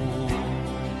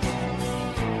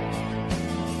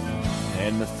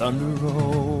 and the thunder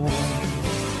rolls.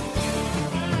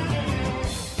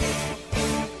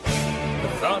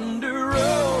 Thunder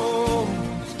rolls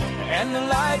and the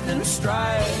lightning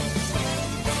strikes.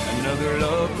 Another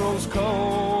love grows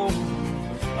cold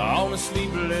on a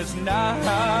sleepless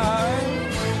night,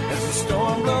 as the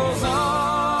storm blows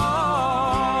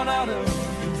on out of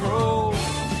control.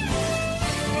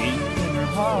 Deep in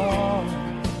her heart,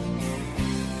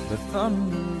 the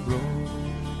thunder rolls.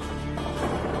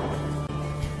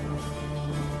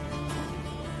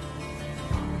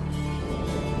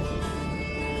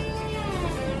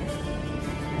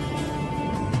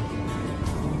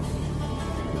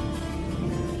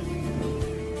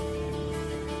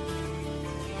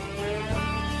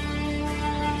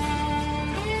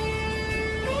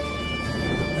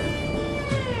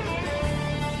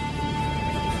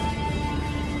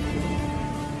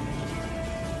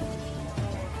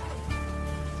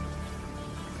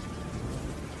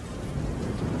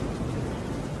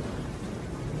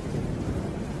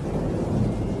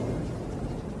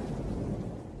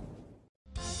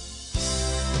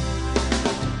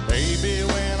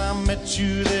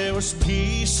 You, there was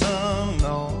peace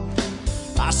unknown.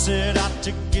 I set out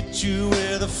to get you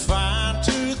with a fine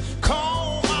tooth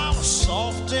comb. I was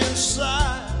soft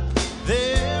inside.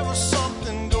 There was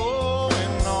something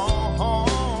going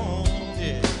on.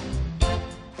 Yeah.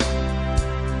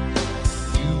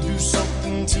 You do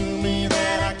something to me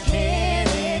that I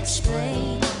can't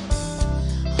explain.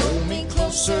 Hold me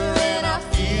closer and I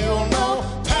feel no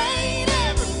pain.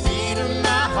 Every beat of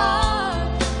my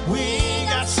heart, we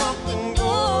got something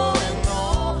going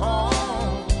on.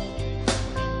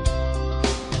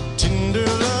 Tender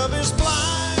love is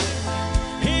blind,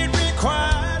 it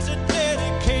requires a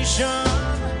dedication.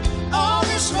 All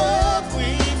this love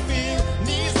we feel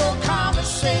needs no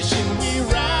conversation. We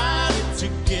ride it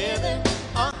together,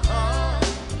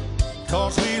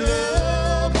 cause we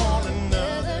love one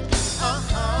another,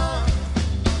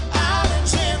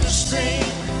 Islands in the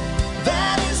stream,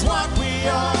 that is what we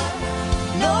are.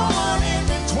 No one in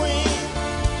between.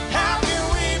 How can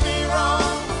we be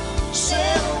wrong?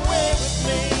 Sail away with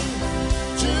me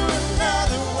to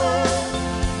another world,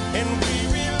 and we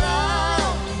rely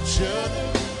on each other,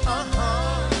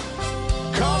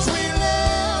 cause we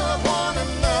love one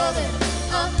another,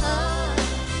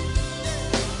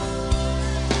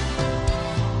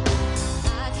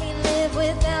 I can't live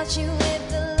without you if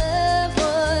the love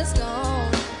was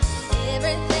gone.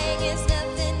 Everything is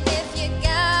nothing if you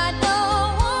got no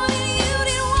one. You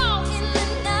did walk in the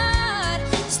night,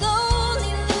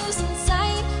 slowly losing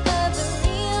sight of the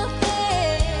real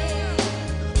thing.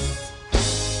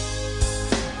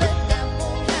 But that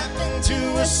won't happen to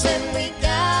us, and we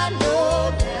got no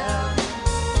doubt.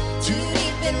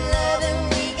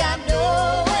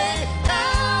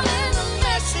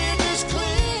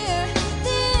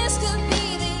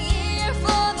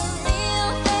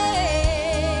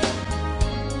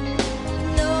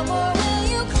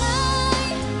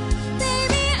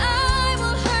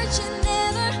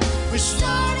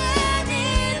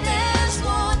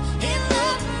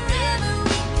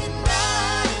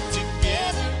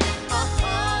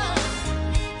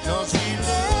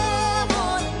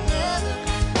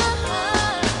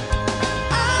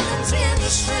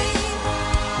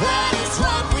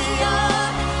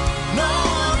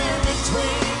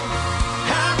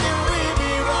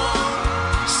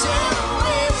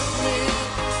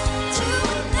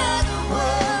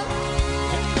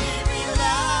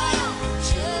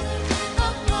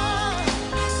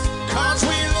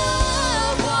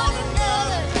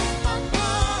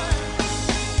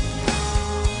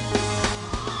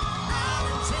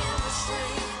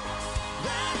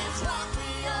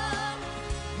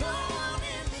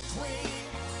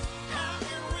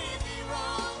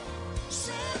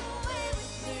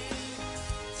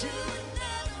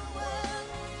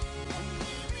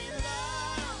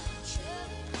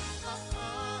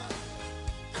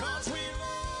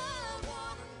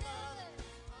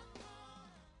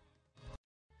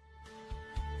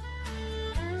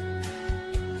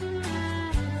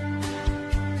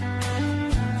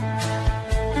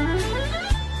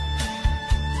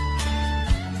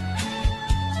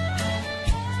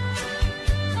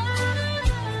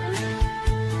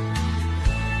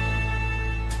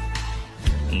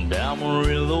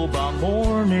 Amarillo by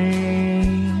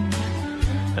morning,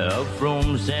 up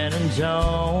from San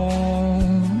Antonio,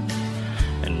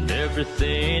 and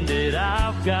everything that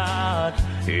I've got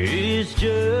is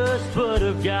just what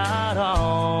I've got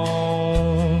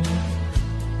on.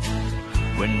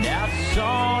 When that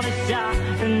sun is out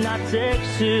in that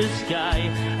Texas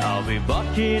sky, I'll be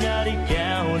bucking at the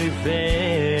county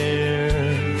fair.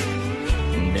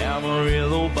 And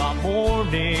Amarillo by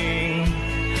morning,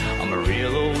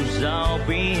 Amarillo's, I'll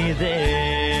be there.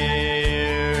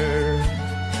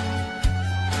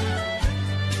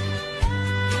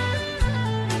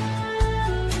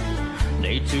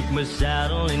 They took my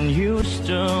saddle in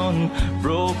Houston,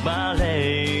 broke my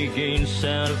leg in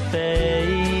Santa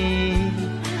Fe,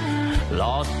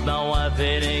 lost my wife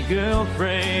and a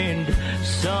girlfriend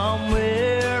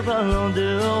somewhere along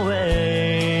the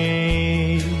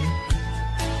way.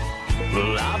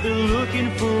 Well, I've been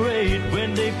looking for it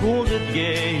when they pulled the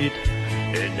gate,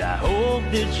 and I hope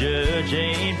the judge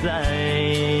ain't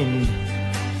blind.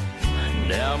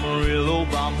 And Amarillo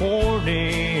by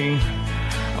morning,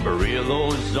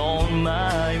 Amarillo's on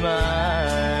my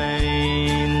mind.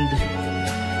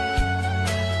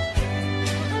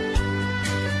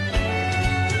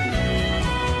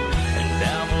 And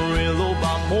Amarillo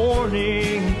by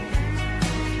morning,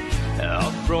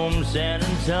 up from San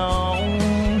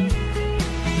Antonio,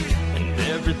 and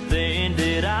everything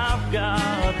that I've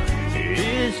got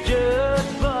is just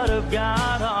what I've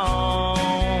got on.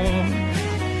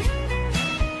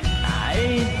 I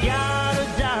ain't got a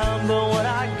dime, but what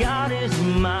I got is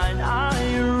mine. I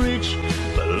ain't rich,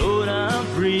 but Lord, I'm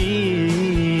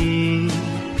free.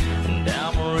 And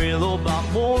Amarillo by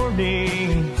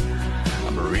morning,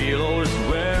 Amarillo's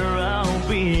where I'll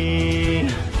be.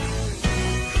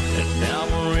 And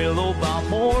Amarillo by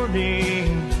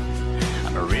morning,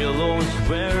 Amarillo's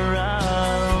where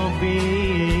I'll be.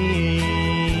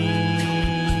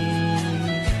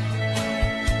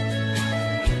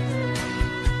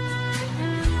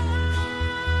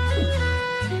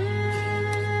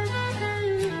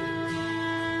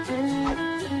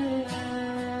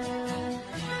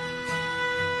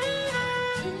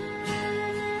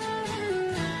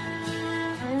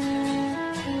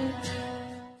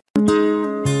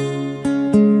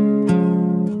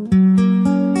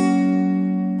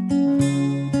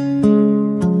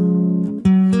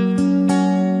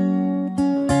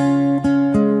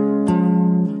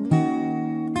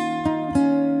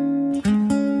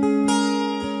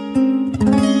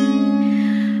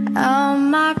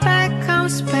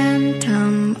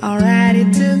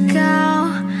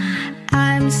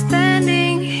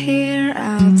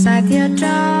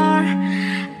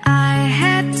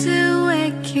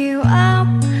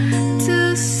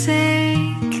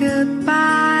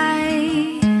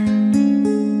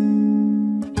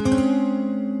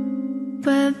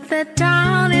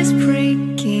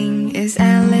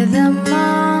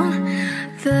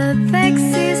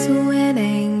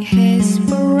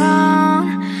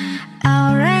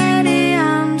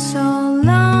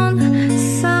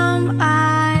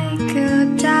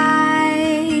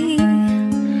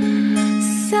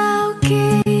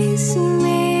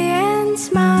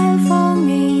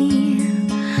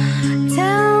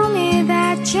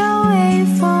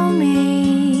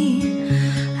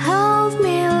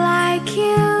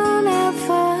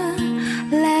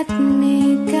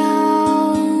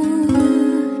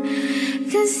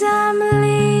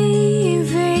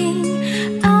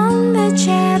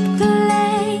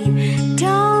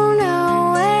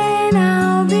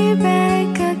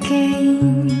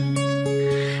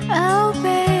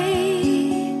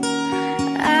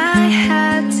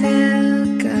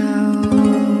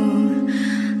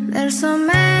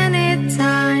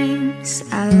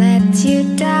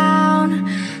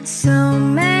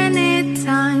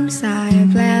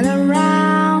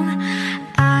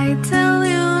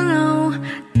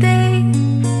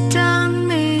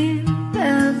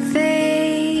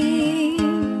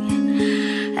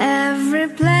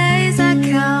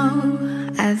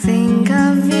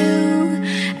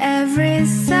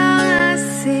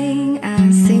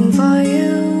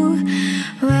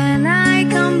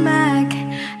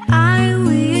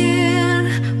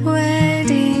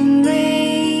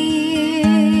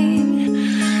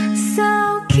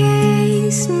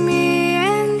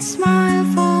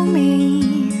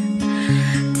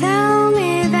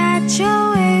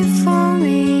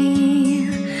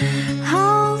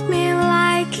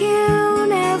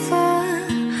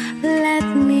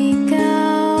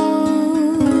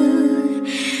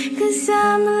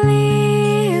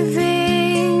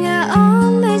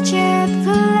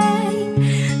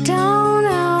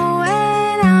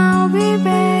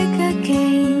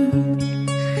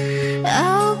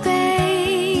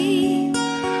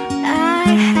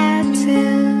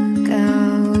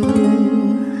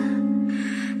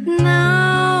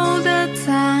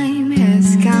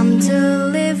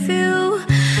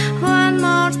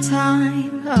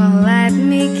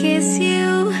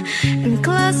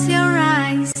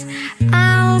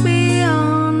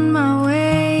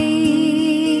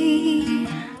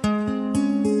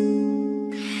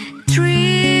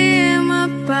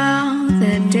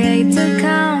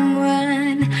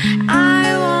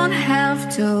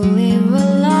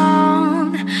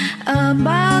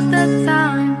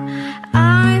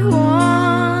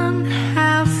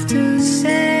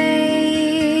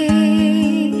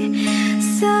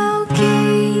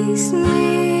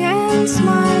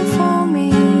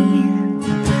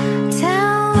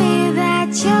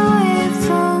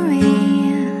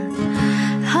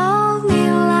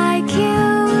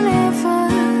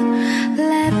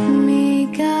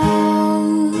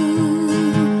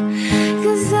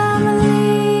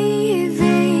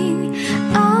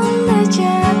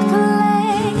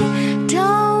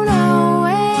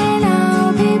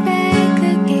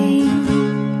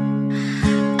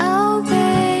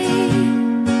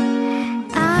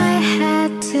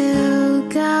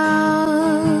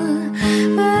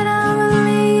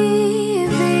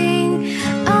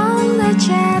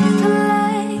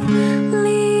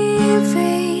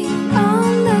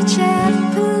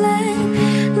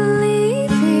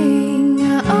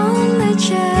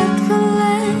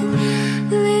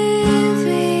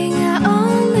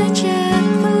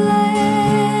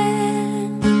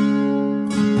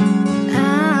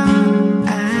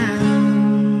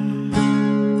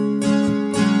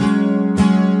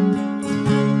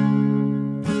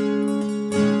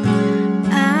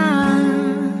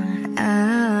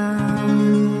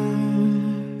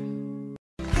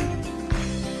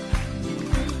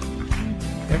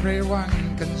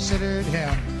 considered him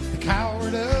the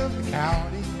coward of the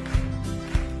county.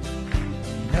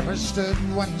 He never stood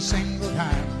one single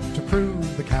time to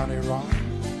prove the county wrong.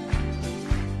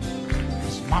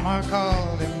 His mama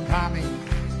called him Tommy,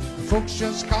 the folks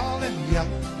just called him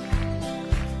Yellow.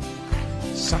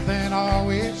 Something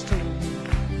always told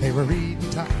me they were reading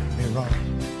Tommy wrong.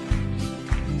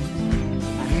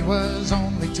 He was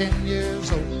only 10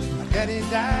 years old when my daddy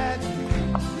died.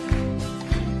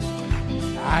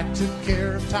 I took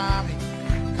care of Tommy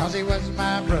 'cause he was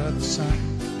my brother's son.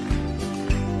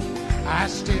 I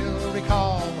still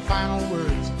recall the final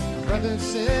words my brother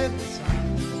said,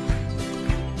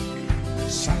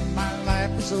 son, my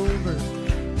life is over,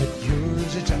 but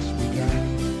yours has just begun.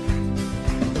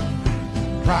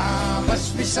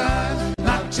 Promise me, son,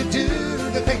 not to do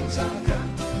the things I've done.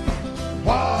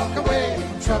 Walk away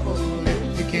from trouble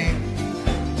if you can.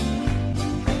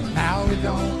 Now it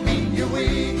don't mean you're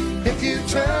weak if you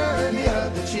turn the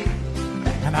other cheek.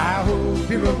 And I hope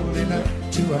you're old enough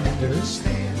to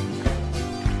understand.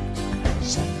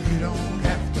 Son, you don't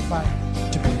have to fight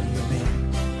to be a man.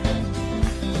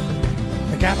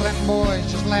 The Gatlin boys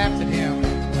just laughed at him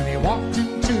when he walked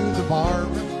into the bar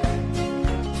room.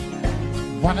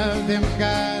 One of them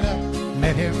got up,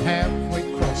 met him halfway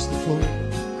across the floor.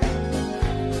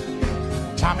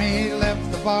 Tommy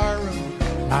left the bar room,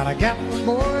 not a Gatlin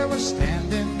boy was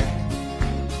standing.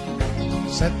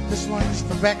 Said, this one's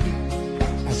for Becky,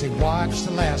 as he watched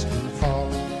the last one fall.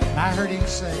 And I heard him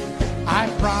say, I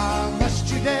promised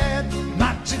you, Dad,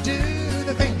 not to do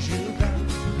the things you've done.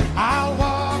 I'll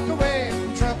walk away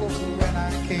from trouble when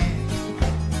I can.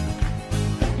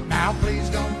 Now please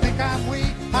don't think I'm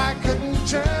weak, I couldn't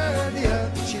turn the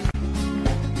other cheek.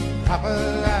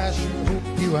 Papa, I sure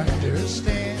hope you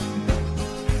understand.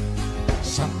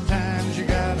 Sometimes you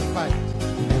gotta fight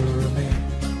when you're a man.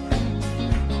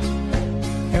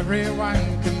 Everyone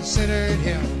considered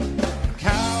him the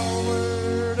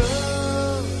coward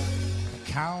of the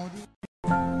county.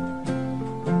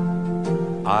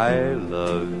 I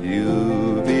love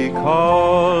you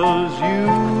because you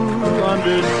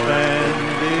understand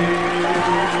it.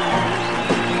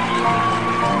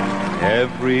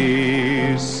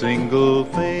 Every single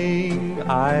thing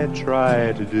I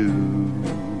try to do,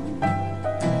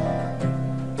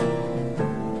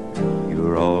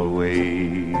 you're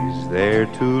always there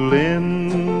to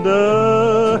lend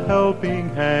a helping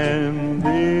hand,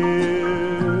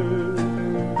 dear.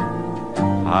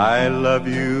 I love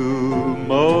you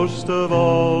most of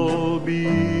all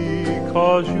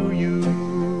because you're you.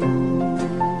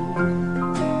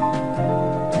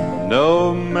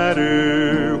 No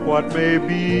matter what may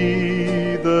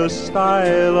be the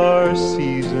style or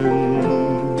season,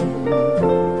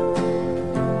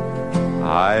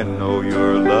 I know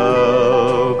your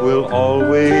love will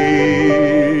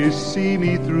always see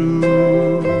me through.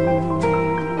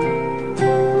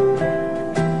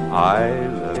 I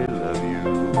love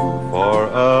you for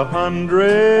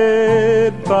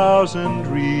 100,000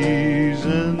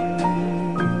 reasons.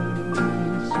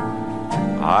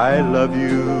 I love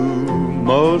you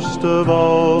most of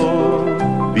all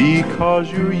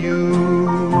because you're you.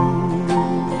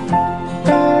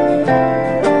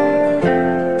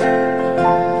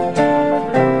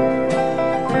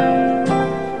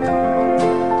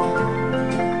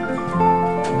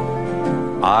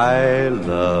 I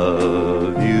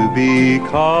love you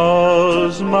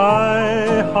because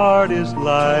my heart is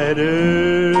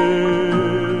lighter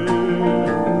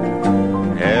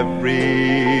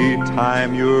every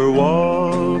time you're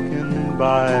walking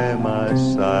by my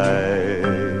side.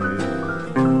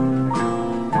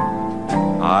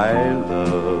 I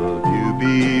love you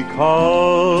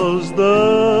because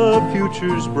the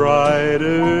future's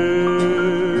brighter.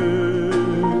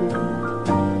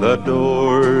 The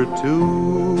door to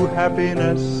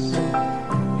happiness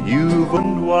you've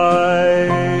opened wide.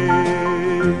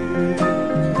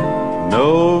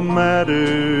 No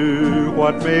matter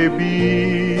what may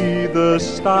be the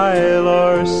style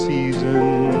or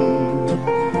season,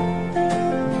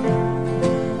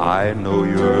 I know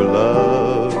your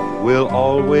love will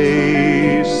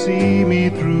always see me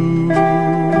through.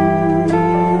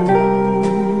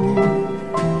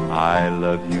 I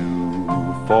love you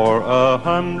for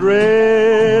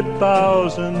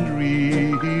 100,000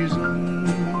 reasons,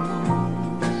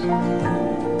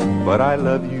 but I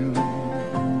love you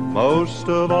most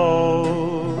of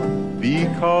all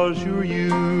because you're you.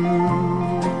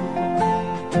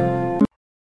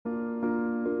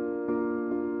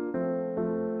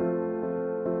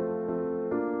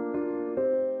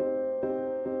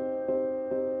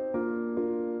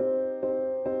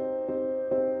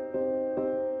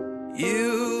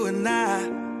 You and I,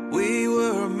 we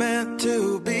were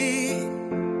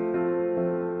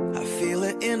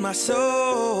my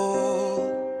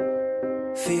soul,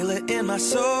 feel it in my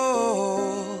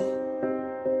soul.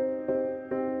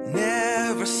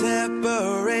 Never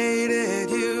separated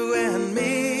you and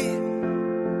me.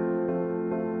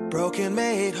 Broken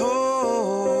made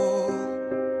whole,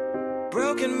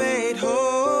 broken made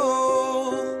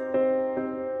whole.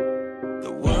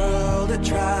 The world that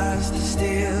tries to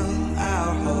steal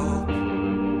our hope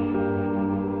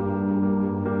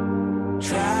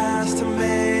tries to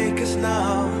make us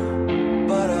numb,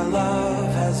 but our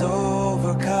love has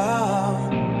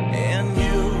overcome. And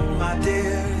you, my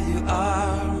dear, you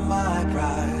are my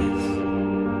prize.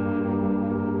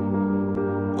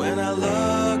 When I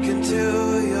look into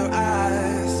your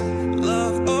eyes,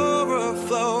 love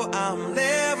overflow, I'm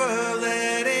never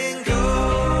letting go.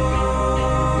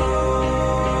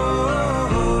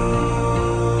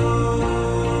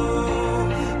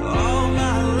 All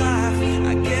my life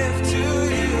I give to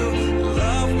you,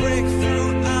 love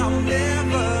breakthrough, I'm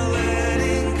never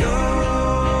letting go.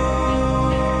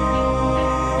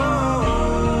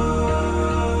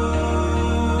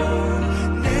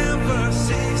 Never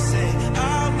ceasing,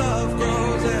 our love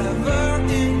grows ever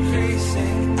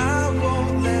increasing, I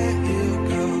won't let you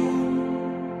go.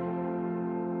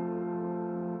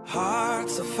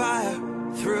 Hearts of fire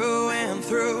through and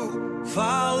through,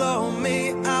 follow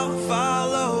me, I'll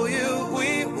follow you,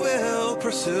 we will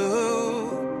pursue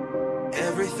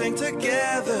everything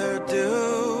together do.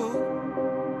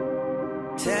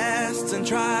 Tests and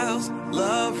trials,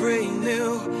 love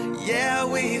renew, yeah,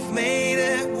 we've made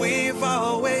it, we've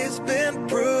always been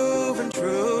proven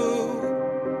true.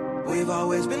 We've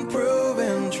always been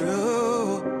proven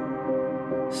true.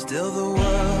 Still the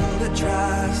world that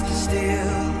tries to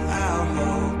steal our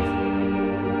hope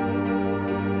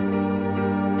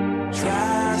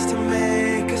tries to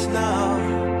make us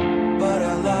numb, but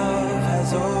our love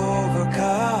has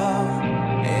overcome.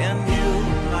 And you,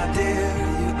 my dear,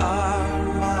 you are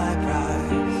my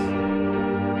prize.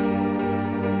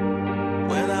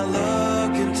 When I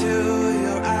look into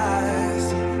your eyes,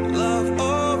 love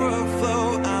overflow,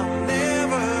 I'm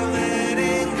never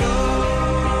letting go.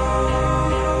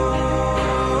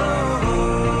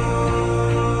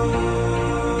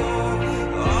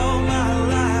 All my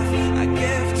life I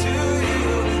give to you,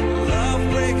 love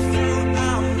breakthrough,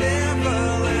 I'm never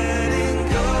letting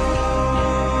go.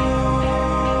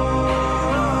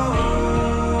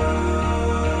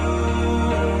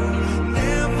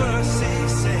 Never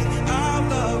ceasing, our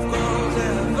love grows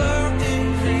ever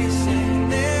increasing,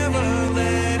 never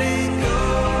letting go.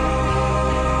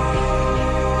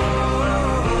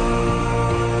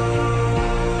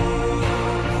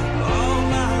 All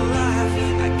my life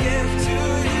I give to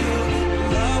you,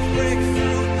 love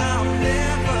breakthrough, I'm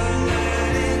never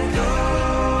letting go.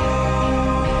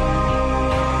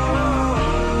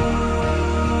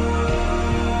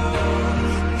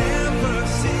 Never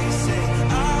ceasing,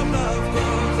 our love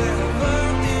grows ever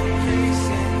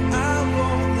increasing, I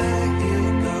won't let you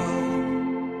go.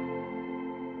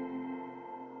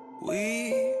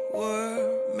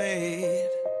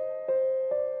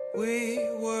 We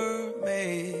were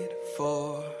made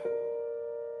for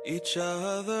each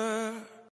other.